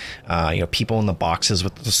woman, people in the boxes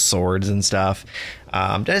with the swords and stuff.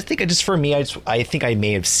 I think I think I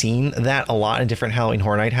may have seen that a lot in different Halloween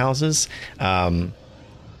Horror Night houses.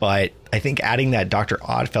 But I think adding that Dr.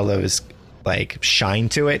 Oddfellow's shine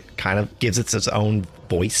to it kind of gives it its own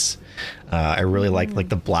voice. I really like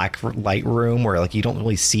the black light room where you don't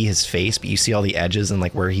really see his face, but you see all the edges and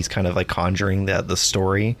where he's kind of conjuring the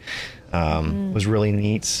story. Was really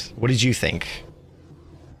neat. What did you think?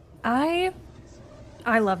 I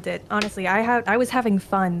loved it. Honestly, I was having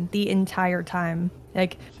fun the entire time.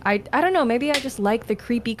 I don't know, maybe I just like the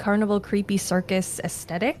creepy carnival, creepy circus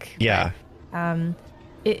aesthetic. Yeah.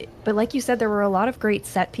 But like you said, there were a lot of great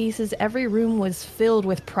set pieces. Every room was filled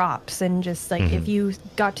with props, and just if you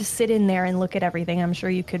got to sit in there and look at everything, I'm sure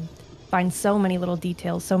you could find so many little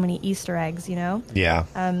details, so many Easter eggs, Yeah.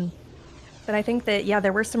 But I think that,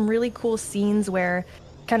 there were some really cool scenes where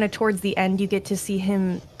kind of towards the end you get to see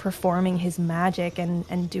him performing his magic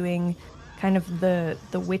and doing kind of the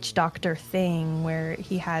witch doctor thing where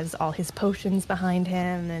he has all his potions behind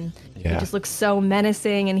him and he just looks so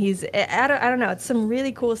menacing, and I don't know, it's some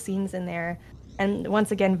really cool scenes in there, and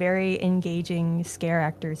once again very engaging scare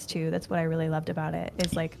actors too. That's what I really loved about it,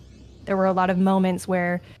 is there were a lot of moments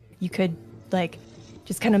where you could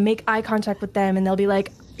just kind of make eye contact with them and they'll be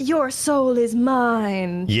like, your soul is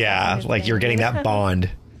mine. Yeah, you're getting that bond.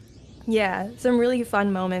 Yeah, some really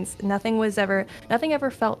fun moments. Nothing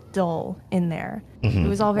ever felt dull in there. It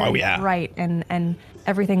was all very bright and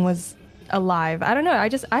everything was alive. I don't know.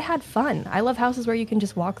 I had fun. I love houses where you can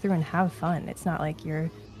just walk through and have fun. It's not like you're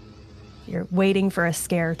waiting for a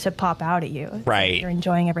scare to pop out at you. It's right. You're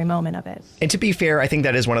enjoying every moment of it. And to be fair, I think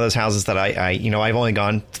that is one of those houses that I've only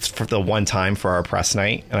gone for the one time for our press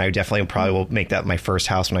night, and I definitely probably will make that my first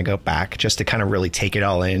house when I go back, just to kind of really take it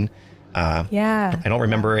all in. I don't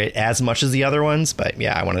remember it as much as the other ones, but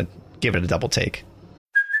I want to give it a double take.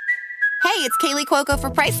 Hey, it's Kaylee Cuoco for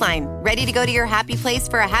Priceline. Ready to go to your happy place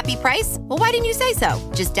for a happy price? Well, why didn't you say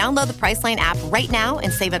so? Just download the Priceline app right now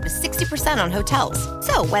and save up to 60% on hotels.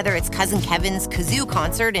 So whether it's Cousin Kevin's Kazoo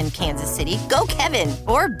Concert in Kansas City, go Kevin,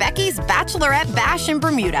 or Becky's Bachelorette Bash in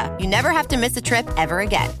Bermuda, you never have to miss a trip ever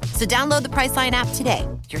again. So download the Priceline app today.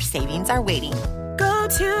 Your savings are waiting. Go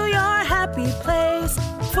to your happy place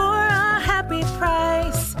for a happy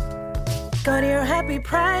price. Go to your happy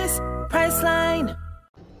price, Priceline.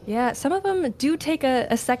 Yeah, some of them do take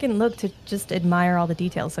a second look to just admire all the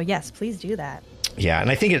details. So yes, please do that. Yeah, and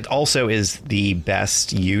I think it also is the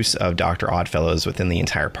best use of Dr. Oddfellows within the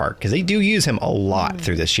entire park, because they do use him a lot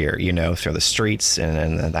through this year, you know, through the streets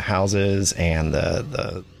and the houses and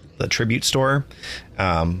the tribute store,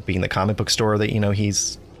 being the comic book store that, you know,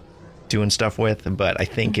 he's doing stuff with. But I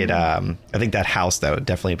think I think that house, though,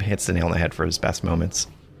 definitely hits the nail on the head for his best moments.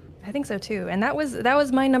 I think so too, and that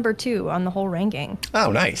was my number 2 on the whole ranking.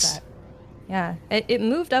 Oh, nice. Yeah, it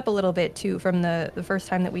moved up a little bit too from the first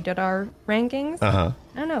time that we did our rankings. I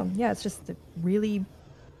don't know. Yeah, it's just a really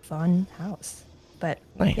fun house. But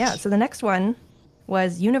nice. Yeah, so the next one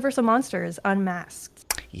was Universal Monsters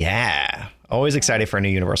Unmasked. Yeah, always excited for a new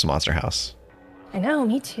Universal Monster house. I know,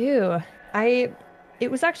 me too.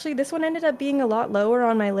 It was actually, this one ended up being a lot lower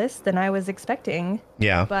on my list than I was expecting.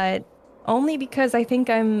 Yeah. But only because I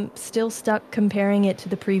think I'm still stuck comparing it to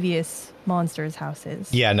the previous Monsters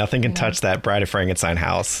houses. Yeah, nothing can touch that Bride of Frankenstein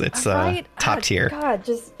house. It's top tier. God,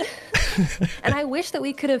 just and I wish that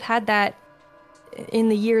we could have had that in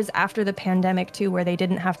the years after the pandemic too, where they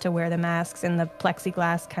didn't have to wear the masks and the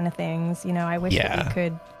plexiglass kind of things. You know, I wish that we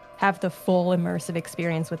could have the full immersive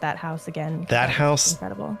experience with that house again. That house,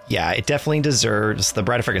 incredible. Yeah, it definitely deserves the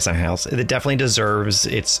Bride of Frankenstein house. It definitely deserves.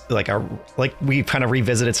 It's like we kind of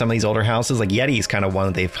revisited some of these older houses. Like Yeti's kind of one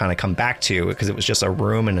that they've kind of come back to, because it was just a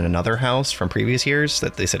room in another house from previous years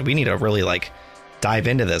that they said we need to really like dive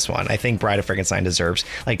into this one. I think Bride of Frankenstein deserves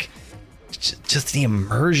like just the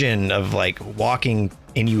immersion of like walking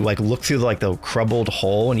and you like look through like the crumbled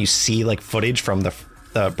hole and you see like footage from the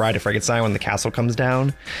Bride of Frankenstein when the castle comes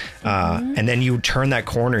down, and then you turn that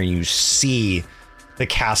corner and you see the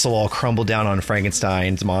castle all crumble down on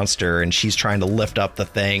Frankenstein's monster, and she's trying to lift up the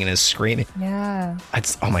thing and is screaming. Yeah,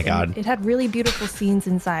 it's oh my god. It had really beautiful scenes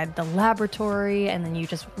inside the laboratory, and then you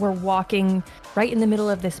just were walking right in the middle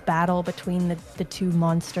of this battle between the two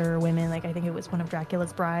monster women. Like I think it was one of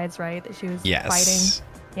Dracula's brides, right? That she was fighting.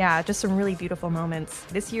 Yeah, just some really beautiful moments.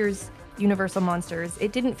 This year's Universal Monsters,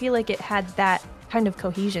 it didn't feel like it had that kind of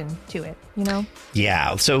cohesion to it, you know?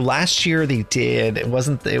 Yeah. So last year they did, it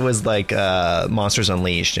was like Monsters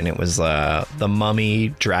Unleashed, and it was the Mummy,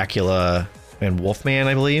 Dracula, and Wolfman,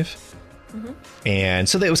 I believe. And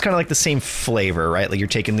so it was kind of like the same flavor, right? Like you're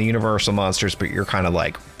taking the Universal monsters, but you're kind of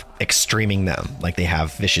like extreming them. Like they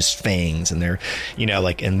have vicious fangs, and they're, you know,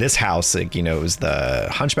 like in this house, like, you know, it was the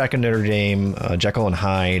Hunchback of Notre Dame, Jekyll and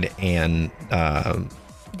Hyde, and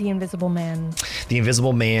The Invisible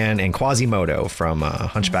Man and Quasimodo from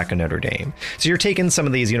Hunchback of Notre Dame. So you're taking some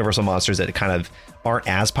of these Universal monsters that kind of aren't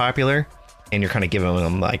as popular, and you're kind of giving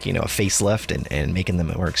them like, you know, a facelift and making them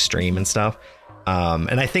more extreme and stuff.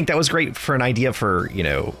 And I think that was great for an idea for, you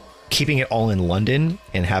know, keeping it all in London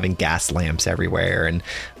and having gas lamps everywhere and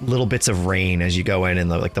little bits of rain as you go in, and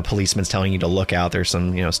like the policeman's telling you to look out. There's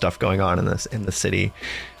some, you know, stuff going on in the city.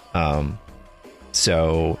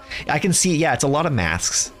 So I can see, yeah, it's a lot of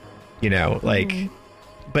masks, you know, like,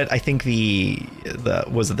 but I think the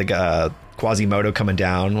Quasimodo coming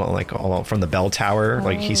down, well, like all from the bell tower,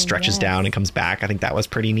 like he stretches down and comes back. I think that was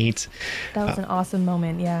pretty neat. That was an awesome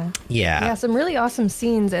moment. Yeah. Yeah. Some really awesome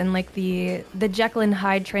scenes, and like the Jekyll and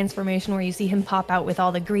Hyde transformation where you see him pop out with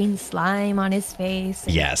all the green slime on his face.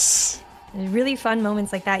 Yes. Really fun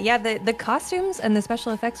moments like that. Yeah. The costumes and the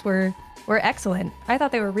special effects were excellent. I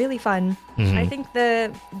thought they were really fun. I think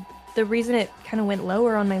the reason it kind of went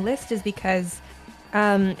lower on my list is because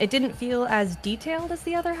it didn't feel as detailed as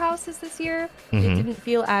the other houses this year. It didn't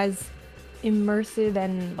feel as immersive,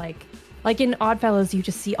 and like in Oddfellows, you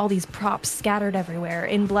just see all these props scattered everywhere.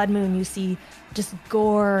 In Blood Moon, you see just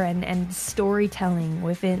gore and storytelling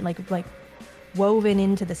within like woven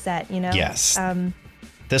into the set, you know? Yes.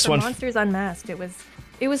 This one, Monsters Unmasked, it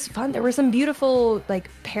was fun. There were some beautiful like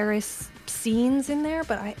Paris scenes in there,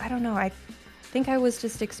 but I don't know. I think I was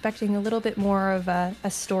just expecting a little bit more of a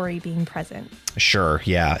story being present. Sure,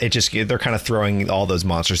 yeah. They're kind of throwing all those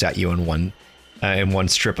monsters at you in one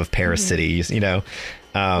strip of Paris city, you know.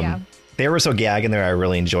 There was a gag in there I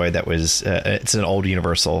really enjoyed that was it's an old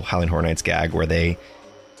Universal Howling Horror Nights gag where they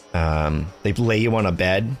lay you on a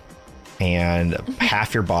bed and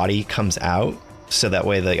half your body comes out so that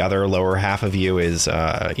way the other lower half of you is,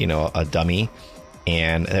 a dummy.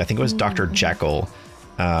 And I think it was Dr. Jekyll,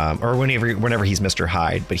 or whenever he's Mr.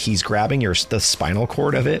 Hyde, but he's grabbing the spinal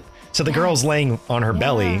cord of it. So the girl's laying on her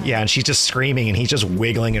belly, and she's just screaming, and he's just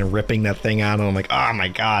wiggling and ripping that thing out. And I'm like, oh my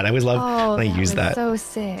God, I always love when they use that. So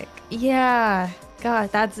sick. Yeah.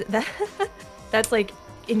 God, that's like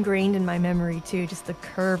ingrained in my memory too. Just the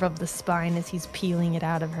curve of the spine as he's peeling it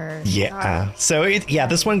out of her. Yeah. God. So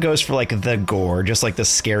this one goes for like the gore, just like the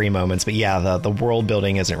scary moments. But yeah, the world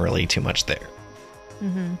building isn't really too much there.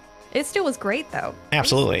 Mm-hmm. It still was great though.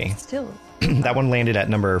 Absolutely. Still. That one landed at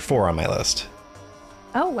number 4 on my list.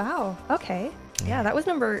 Oh, wow. Okay. Yeah, that was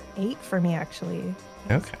number 8 for me, actually.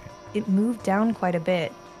 Okay. It moved down quite a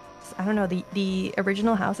bit. I don't know. The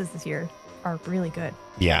original houses this year are really good.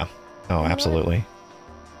 Yeah. Oh, absolutely.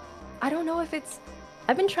 I don't know if it's...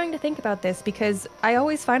 I've been trying to think about this because I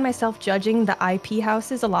always find myself judging the IP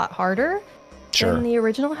houses a lot harder than the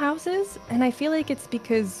original houses. And I feel like it's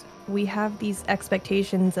because we have these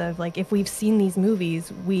expectations of, like, if we've seen these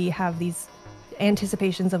movies, we have these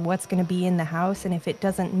anticipations of what's going to be in the house, and if it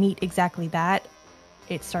doesn't meet exactly that,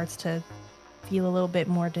 it starts to feel a little bit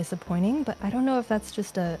more disappointing. But I don't know if that's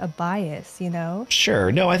just a bias,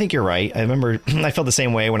 Sure. No, I think you're right. I remember I felt the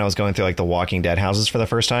same way when I was going through like the Walking Dead houses for the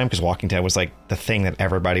first time, because Walking Dead was like the thing that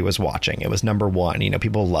everybody was watching. It was number 1,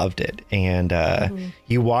 people loved it. And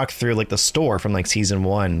you walk through like the store from like season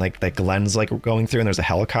 1, like Glenn's like going through, and there's a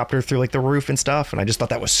helicopter through like the roof and stuff. And I just thought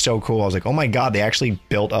that was so cool. I was like, oh my God, they actually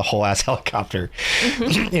built a whole ass helicopter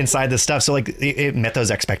inside this stuff. So like it met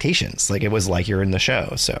those expectations. Like it was like you're in the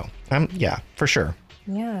show. So yeah, for sure.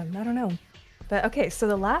 Yeah, I don't know. But okay, so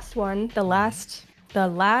the last one, if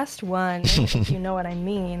you know what I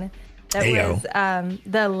mean, that was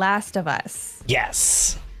The Last of Us.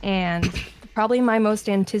 Yes. And probably my most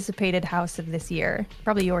anticipated house of this year.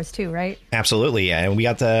 Probably yours too, right? Absolutely, yeah. And we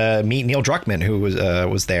got to meet Neil Druckmann, who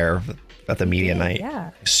was there at the media night.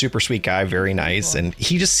 Yeah. Super sweet guy, very nice. And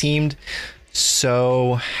he just seemed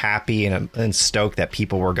so happy and stoked that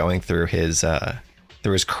people were going through his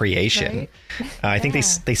creation. Right? I think they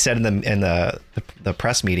said in the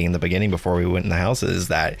press meeting in the beginning before we went in the houses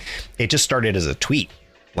that it just started as a tweet.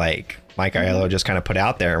 Like Mike Aiello just kind of put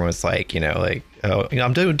out there and was like,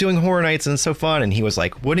 I'm doing horror nights and it's so fun. And he was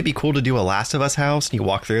like, wouldn't it be cool to do a Last of Us house? And you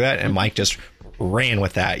walk through that, and Mike just ran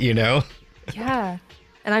with that, Yeah.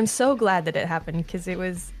 And I'm so glad that it happened, because it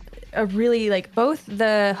was a really, like, both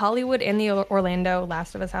the Hollywood and the Orlando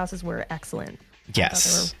Last of Us houses were excellent.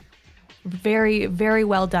 Yes. Very, very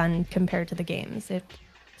well done compared to the games.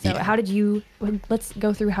 How did you... Let's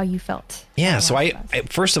go through how you felt. Yeah, so I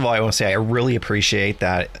first of all, I want to say I really appreciate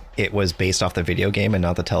that it was based off the video game and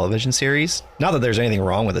not the television series. Not that there's anything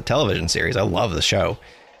wrong with the television series. I love the show.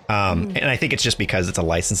 And I think it's just because it's a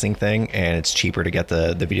licensing thing, and it's cheaper to get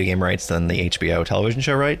the video game rights than the HBO television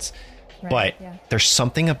show rights. Right, but there's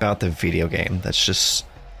something about the video game that's just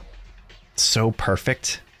so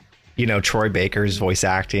perfect. Troy Baker's voice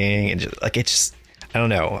acting, and I don't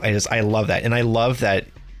know. I love that. And I love that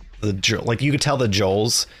you could tell the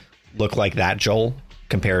Joels look like that Joel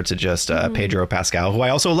compared to just Pedro Pascal, who I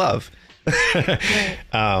also love. Right.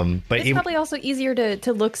 But it's probably also easier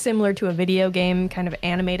to look similar to a video game kind of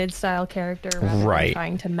animated style character rather than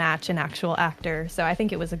trying to match an actual actor. So I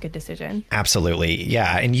think it was a good decision. Absolutely.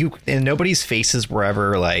 Yeah. And nobody's faces were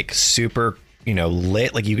ever like super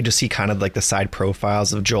lit. Like you could just see kind of like the side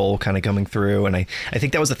profiles of Joel kind of coming through. And I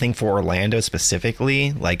think that was the thing for Orlando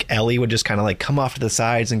specifically. Like Ellie would just kind of like come off to the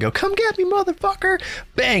sides and go, come get me, motherfucker.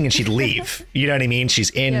 Bang. And she'd leave. You know what I mean?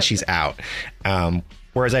 She's in, she's out.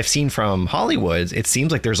 Whereas I've seen from Hollywood, it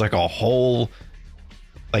seems like there's like a whole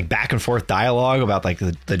like back and forth dialogue about like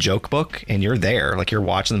the joke book, and you're there, like you're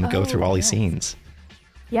watching them go through all these scenes.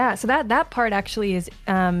 Yeah, so that part actually is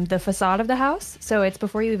the facade of the house. So it's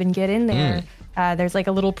before you even get in there. There's like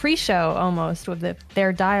a little pre-show almost with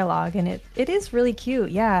their dialogue, and it is really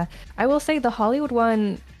cute. Yeah, I will say the Hollywood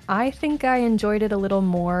one, I think I enjoyed it a little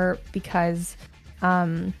more because,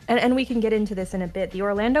 and we can get into this in a bit. The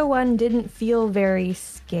Orlando one didn't feel very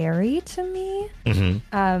scary to me.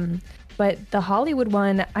 But the Hollywood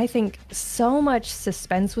one, I think so much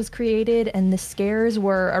suspense was created, and the scares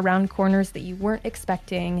were around corners that you weren't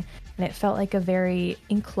expecting, and it felt like a very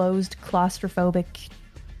enclosed, claustrophobic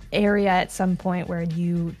area at some point where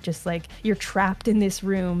you just like you're trapped in this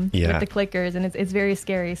room with the clickers, and it's very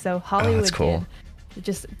scary. So Hollywood it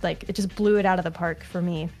just blew it out of the park for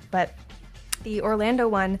me. But the Orlando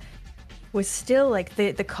one was still like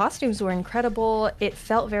the costumes were incredible. It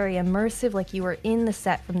felt very immersive, like you were in the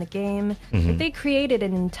set from the game. Like they created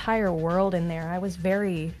an entire world in there. I was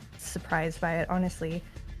very surprised by it, honestly.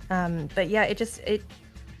 But yeah, it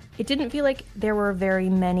didn't feel like there were very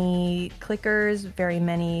many clickers, very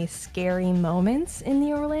many scary moments in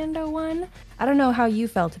the Orlando one. I don't know how you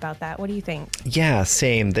felt about that. What do you think? Yeah,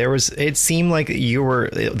 same. It seemed like the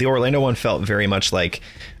Orlando one felt very much like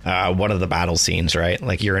one of the battle scenes, right?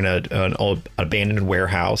 Like you're in an old abandoned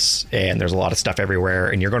warehouse and there's a lot of stuff everywhere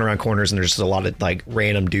and you're going around corners and there's just a lot of like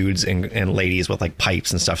random dudes and ladies with like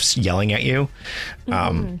pipes and stuff yelling at you.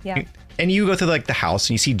 Yeah. And you go through like the house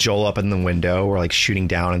and you see Joel up in the window or like shooting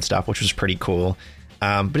down and stuff, which was pretty cool.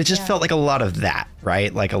 But it just felt like a lot of that,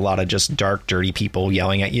 right? Like a lot of just dark, dirty people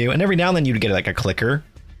yelling at you. And every now and then you'd get like a clicker,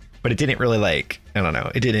 but it didn't really like, I don't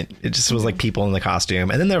know. It just was like people in the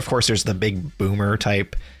costume. And then there, of course, there's the big boomer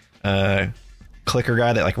type clicker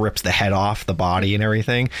guy that like rips the head off the body and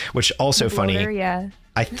everything, which also funny. Yeah.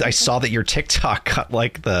 I saw that your TikTok got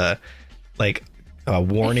like the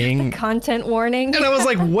warning. Content warning. And I was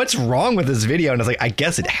like, what's wrong with this video? And I was like, I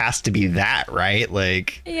guess it has to be that, right?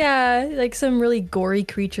 Like, yeah, like some really gory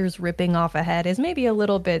creatures ripping off a head is maybe a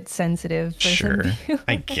little bit sensitive for sure, some people.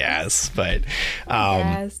 I guess. But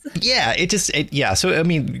Yeah, so I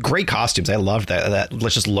mean, great costumes. I loved that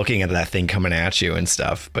let's just looking at that thing coming at you and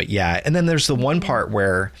stuff. But yeah, and then there's the one part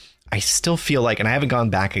where I still feel like, and I haven't gone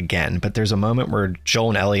back again, but there's a moment where Joel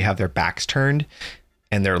and Ellie have their backs turned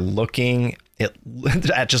and they're looking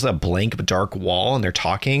at just a blank dark wall and they're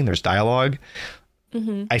talking, there's dialogue.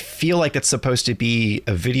 I feel like that's supposed to be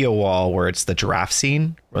a video wall where it's the giraffe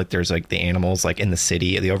scene where like there's like the animals like in the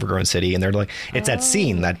city, the overgrown city, and they're like, it's that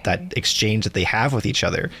scene, that exchange that they have with each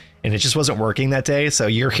other, and it just wasn't working that day. So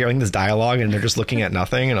you're hearing this dialogue and they're just looking at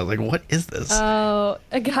nothing, and I was like, what is this? Oh,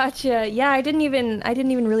 gotcha. Yeah, I didn't even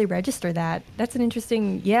really register that. That's an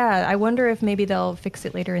interesting. Yeah, I wonder if maybe they'll fix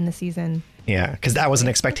it later in the season. Yeah, because that was an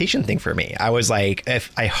expectation thing for me. I was like,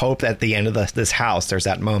 if I hope at the end of this house, there's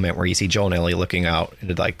that moment where you see Joel and Ellie looking out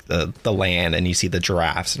into like the land and you see the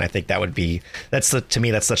giraffes. And I think to me, that's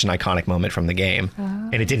such an iconic moment from the game.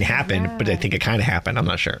 And it didn't happen, but I think it kind of happened. I'm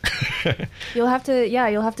not sure. You'll have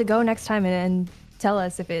to go next time and tell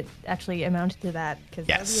us if it actually amounted to that. Because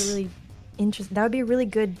that would be a really interesting. That would be a really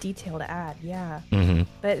good detail to add. Yeah.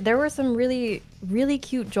 But there were some really, really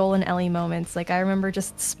cute Joel and Ellie moments. Like I remember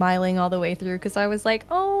just smiling all the way through because I was like,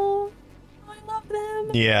 oh, I love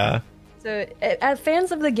them. Yeah. So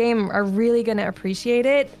fans of the game are really going to appreciate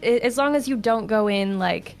it as long as you don't go in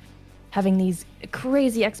like having these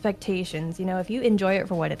crazy expectations. You know, if you enjoy it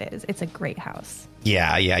for what it is, it's a great house.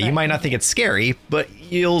 Yeah. You might not think it's scary, but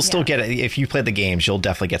you'll still get it. If you play the games, you'll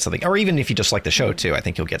definitely get something. Or even if you just like the show too, I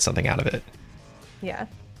think you'll get something out of it. Yeah.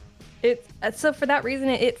 So for that reason,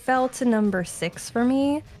 it fell to number 6 for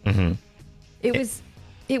me. It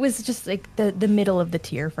was just like the middle of the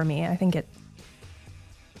tier for me. I think it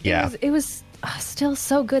was still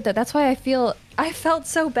so good that's why I felt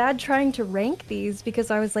so bad trying to rank these because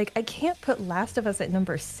I was like, I can't put Last of Us at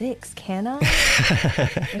number 6, can I?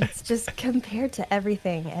 It's just compared to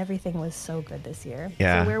everything was so good this year.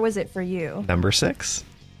 Yeah. So where was it for you? Number 6.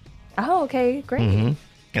 Oh, okay, great.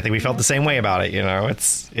 I think we felt the same way about it. You know,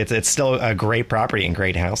 it's still a great property and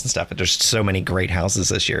great house and stuff. But there's so many great houses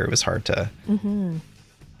this year. It was hard to. You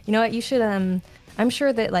know what? You should. I'm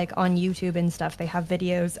sure that like on YouTube and stuff, they have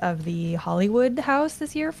videos of the Hollywood house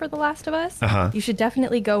this year for The Last of Us. You should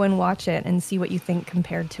definitely go and watch it and see what you think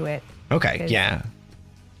compared to it. Okay. Yeah.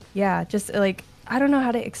 Yeah. Just like, I don't know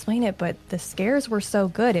how to explain it, but the scares were so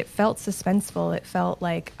good. It felt suspenseful. It felt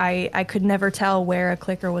like I could never tell where a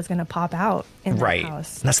clicker was going to pop out in that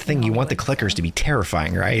house. And that's the thing. You want the clickers to be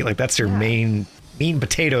terrifying, right? Like that's your main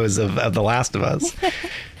potatoes of The Last of Us.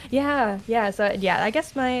 Yeah. So yeah, I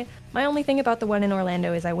guess my only thing about the one in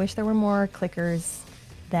Orlando is I wish there were more clickers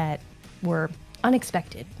that were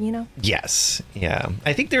unexpected, you know? Yes. Yeah.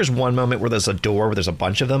 I think there's one moment where there's a door where there's a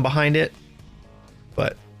bunch of them behind it,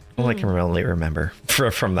 but I can really remember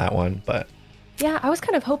from that one. But yeah, I was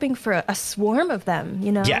kind of hoping for a swarm of them,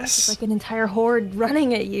 you know? Yes. Just like an entire horde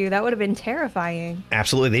running at you. That would have been terrifying.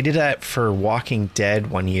 Absolutely. They did that for Walking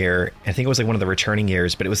Dead one year. I think it was like one of the returning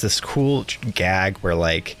years, but it was this cool gag where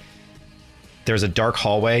like there's a dark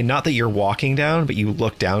hallway, not that you're walking down, but you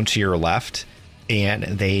look down to your left and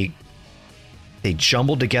they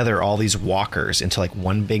jumbled together all these walkers into like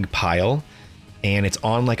one big pile, and it's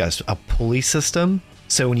on like a pulley system.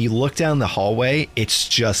 So when you look down the hallway, it's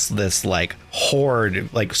just this like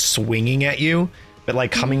horde like swinging at you, but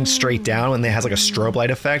like coming straight down, and it has like a strobe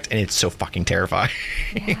light effect, and it's so fucking terrifying.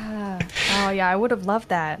 Yeah. Oh yeah, I would have loved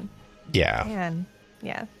that. Yeah. Man.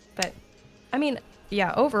 Yeah. But I mean,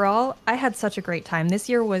 yeah, overall, I had such a great time. This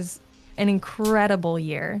year was an incredible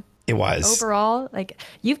year. It was. Overall, like,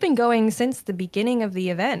 you've been going since the beginning of the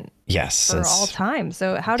event. Yes. For all time.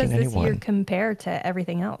 So how does this year compare to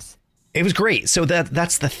everything else? It was great. So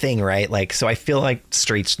that's the thing, right? Like, so I feel like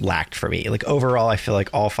streets lacked for me. Like, overall, I feel like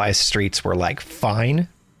all 5 streets were like fine.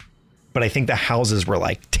 But I think the houses were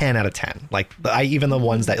like 10 out of 10. Like, even the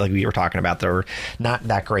ones that like we were talking about that were not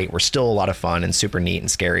that great were still a lot of fun and super neat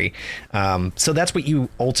and scary. So that's what you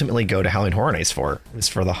ultimately go to Halloween Horror Nights for, is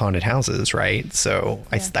for the haunted houses, right? So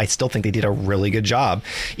yeah. I still think they did a really good job.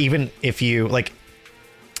 Even if you like,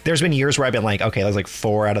 there's been years where I've been like, okay, there's like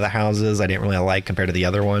 4 out of the houses I didn't really like compared to the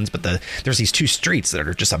other ones. But there's these 2 streets that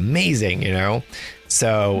are just amazing, you know?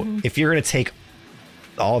 So if you're going to take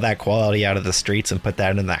all that quality out of the streets and put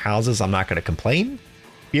that in the houses, I'm not going to complain.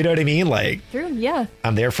 You know what I mean? Like, true, yeah,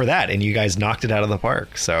 I'm there for that, and you guys knocked it out of the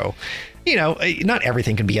park. So, you know, not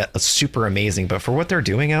everything can be a super amazing, but for what they're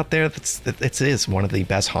doing out there, it is one of the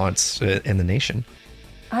best haunts in the nation.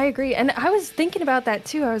 I agree, and I was thinking about that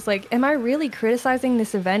too. I was like, am I really criticizing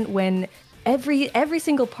this event when every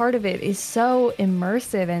single part of it is so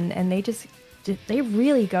immersive, and they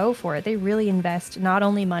really go for it. They really invest not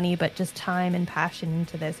only money, but just time and passion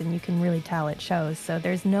into this. And you can really tell it shows. So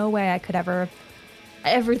there's no way I could ever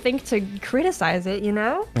think to criticize it, you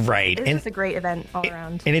know? Right. It's a great event all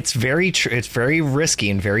around. And it's very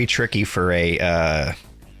risky and very tricky for a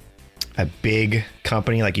big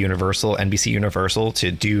company like Universal, NBC Universal,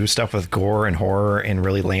 to do stuff with gore and horror and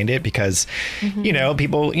really land it, because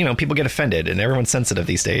people get offended and everyone's sensitive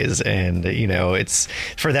these days, and it's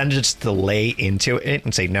for them to just to lay into it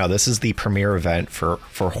and say, no, this is the premier event for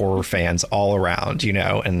horror fans all around,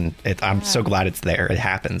 and I'm so glad it's there. It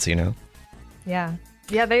happens,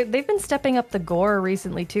 Yeah, they've been stepping up the gore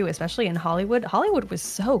recently too, especially in Hollywood. Hollywood was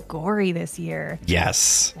so gory this year.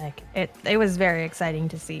 Yes, like it was very exciting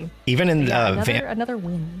to see. Even in another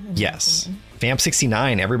win. Yes, Vamp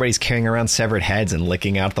 69. Everybody's carrying around severed heads and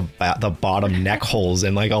licking out the bottom neck holes,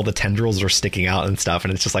 and like all the tendrils are sticking out and stuff.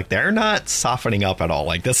 And it's just like they're not softening up at all.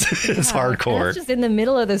 Like this is hardcore. And it's just in the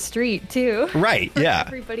middle of the street too. Right. Yeah.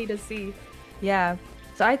 Everybody to see. Yeah.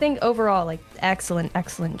 So I think overall, like, excellent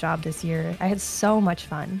job this year. I had so much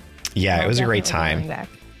fun. Yeah, it was a great time.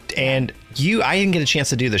 And I didn't get a chance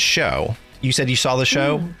to do the show. You said you saw the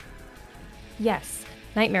show? Yes.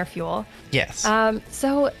 Nightmare Fuel. Yes.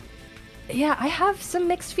 So, yeah, I have some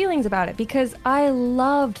mixed feelings about it because I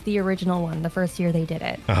loved the original one the first year they did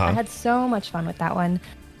it. I had so much fun with that one.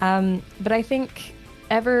 But I think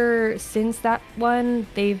ever since that one,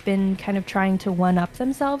 they've been kind of trying to one-up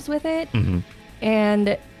themselves with it. Mm-hmm.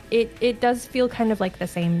 And it does feel kind of like the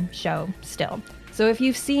same show still. So if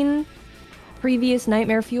you've seen previous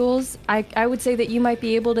Nightmare Fuels, I would say that you might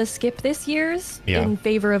be able to skip this year's in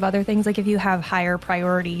favor of other things, like if you have higher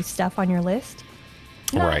priority stuff on your list.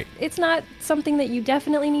 Right. It's not something that you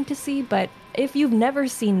definitely need to see, but if you've never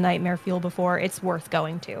seen Nightmare Fuel before, it's worth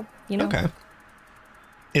going to. Okay.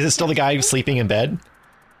 Is it still the guy who's sleeping in bed?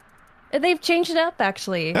 They've changed it up,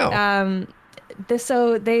 actually. Oh.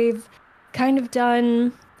 So they've kind of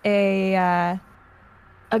done a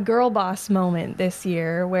girl boss moment this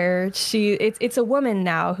year where it's a woman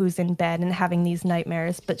now who's in bed and having these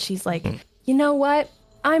nightmares, but she's like, you know what?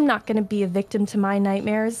 I'm not going to be a victim to my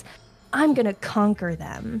nightmares. I'm going to conquer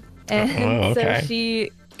them. And so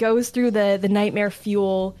she goes through the Nightmare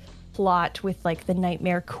Fuel plot with like the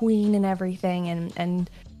Nightmare Queen and everything. And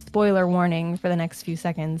spoiler warning for the next few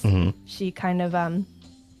seconds, she kind of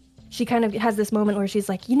has this moment where she's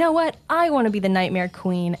like, you know what? I want to be the Nightmare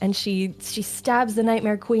Queen. And she stabs the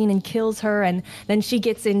Nightmare Queen and kills her. And then she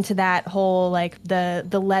gets into that whole, like, the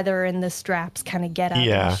leather and the straps kind of get up.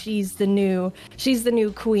 Yeah. She's the new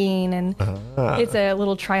queen. And it's a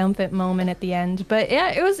little triumphant moment at the end. But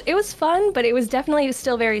yeah, it was fun, but it was definitely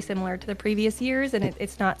still very similar to the previous years. And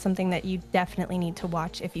it's not something that you definitely need to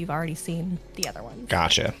watch if you've already seen the other ones.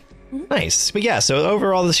 Gotcha. Nice. But yeah, so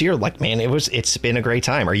overall this year, like, man, it's been a great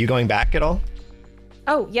time. Are you going back at all?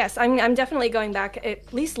 Oh, yes. I'm definitely going back,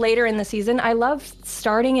 at least later in the season. I love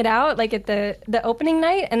starting it out, like, at the opening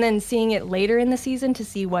night and then seeing it later in the season to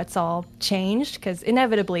see what's all changed, because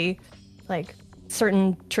inevitably, like,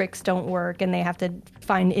 certain tricks don't work and they have to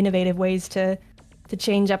find innovative ways to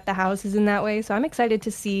change up the houses in that way. So I'm excited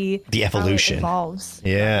to see the evolution. How it evolves.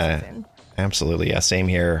 Yeah. Absolutely. Yeah. Same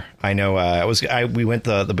here. I know we went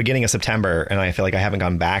the beginning of September and I feel like I haven't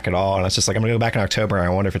gone back at all. And it's just like, I'm gonna go back in October. And I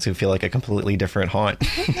wonder if it's gonna feel like a completely different haunt,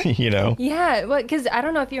 Yeah. Well, because I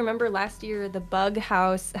don't know if you remember last year, the Bug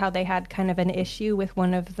House, how they had kind of an issue with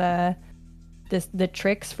one of the the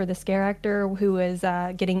tricks for the scare actor who was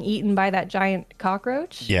getting eaten by that giant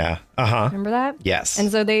cockroach. Yeah. Uh-huh. Remember that? Yes.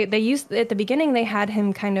 And so they used, at the beginning, they had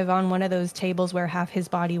him kind of on one of those tables where half his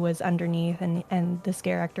body was underneath and the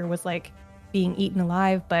scare actor was like being eaten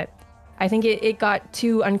alive. But I think it got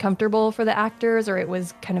too uncomfortable for the actors, or it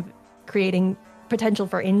was kind of creating potential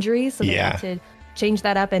for injuries. So they had to change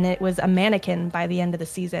that up, and it was a mannequin by the end of the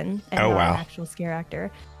season and not an actual scare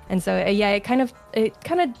actor. And so, it kind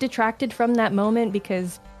of detracted from that moment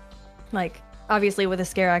because, like, obviously with a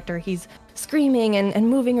scare actor, he's screaming and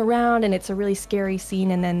moving around, and it's a really scary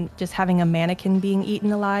scene. And then just having a mannequin being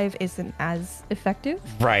eaten alive isn't as effective.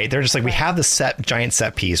 Right. They're just like, we have the giant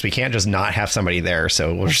set piece. We can't just not have somebody there.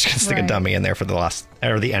 So we're just going to stick a dummy in there for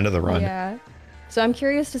the end of the run. Yeah. So I'm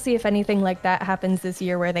curious to see if anything like that happens this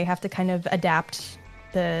year, where they have to kind of adapt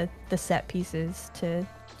the set pieces to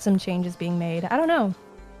some changes being made. I don't know.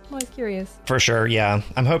 I'm always curious. For sure, yeah.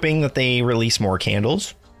 I'm hoping that they release more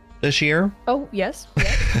candles this year. Oh, yes.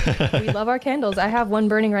 We love our candles. I have one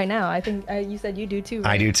burning right now. I think you said you do too,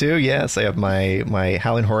 right? I do too, yes. I have my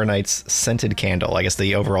Halloween Horror Nights scented candle. I guess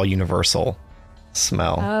the overall universal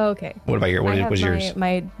smell. Oh, okay. What about yours? What was yours?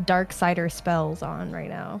 My Dark Cider Spells on right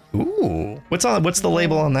now. Ooh. What's the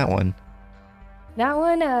label on that one? That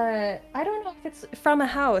one, I don't know if it's from a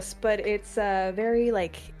house, but it's a very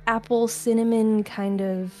like apple cinnamon kind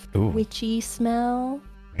of witchy smell.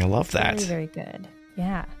 I love that. Very, very good.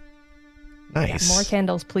 Yeah. Nice. Yeah, more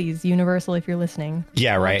candles, please. Universal, if you're listening.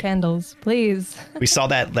 Yeah, right. More candles, please. We saw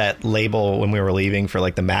that label when we were leaving for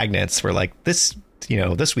like the magnets. We're like, this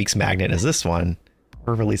week's magnet is this one.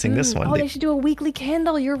 We're releasing this one. Oh, they should do a weekly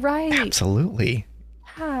candle. You're right. Absolutely.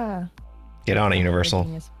 Ah. Get on it,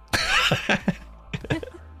 Universal.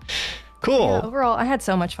 Cool. Yeah, overall, I had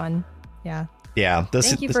so much fun. Yeah. Yeah.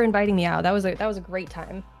 Thank you for inviting me out. That was a great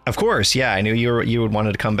time. Of course. Yeah. I knew you would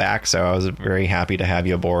wanted to come back, so I was very happy to have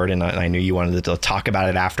you aboard, and I knew you wanted to talk about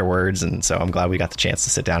it afterwards, and so I'm glad we got the chance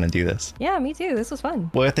to sit down and do this. Yeah, me too. This was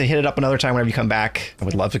fun. We'll have to hit it up another time whenever you come back. I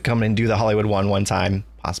would love to come and do the Hollywood one time,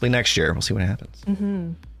 possibly next year. We'll see what happens.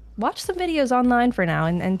 Mm-hmm. Watch some videos online for now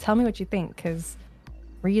and tell me what you think, because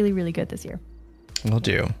really, really good this year. Will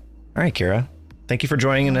do. All right, Kira. Thank you for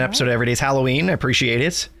joining an episode of Every Day's Halloween. I appreciate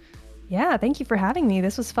it. Yeah, thank you for having me.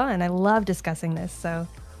 This was fun. I love discussing this, so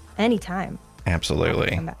anytime. Absolutely.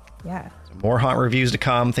 Come back. Yeah. More haunt reviews to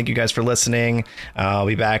come. Thank you guys for listening. I'll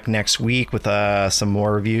be back next week with some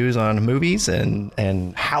more reviews on movies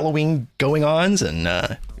and Halloween going-ons.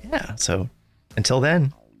 And so until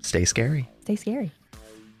then, stay scary. Stay scary.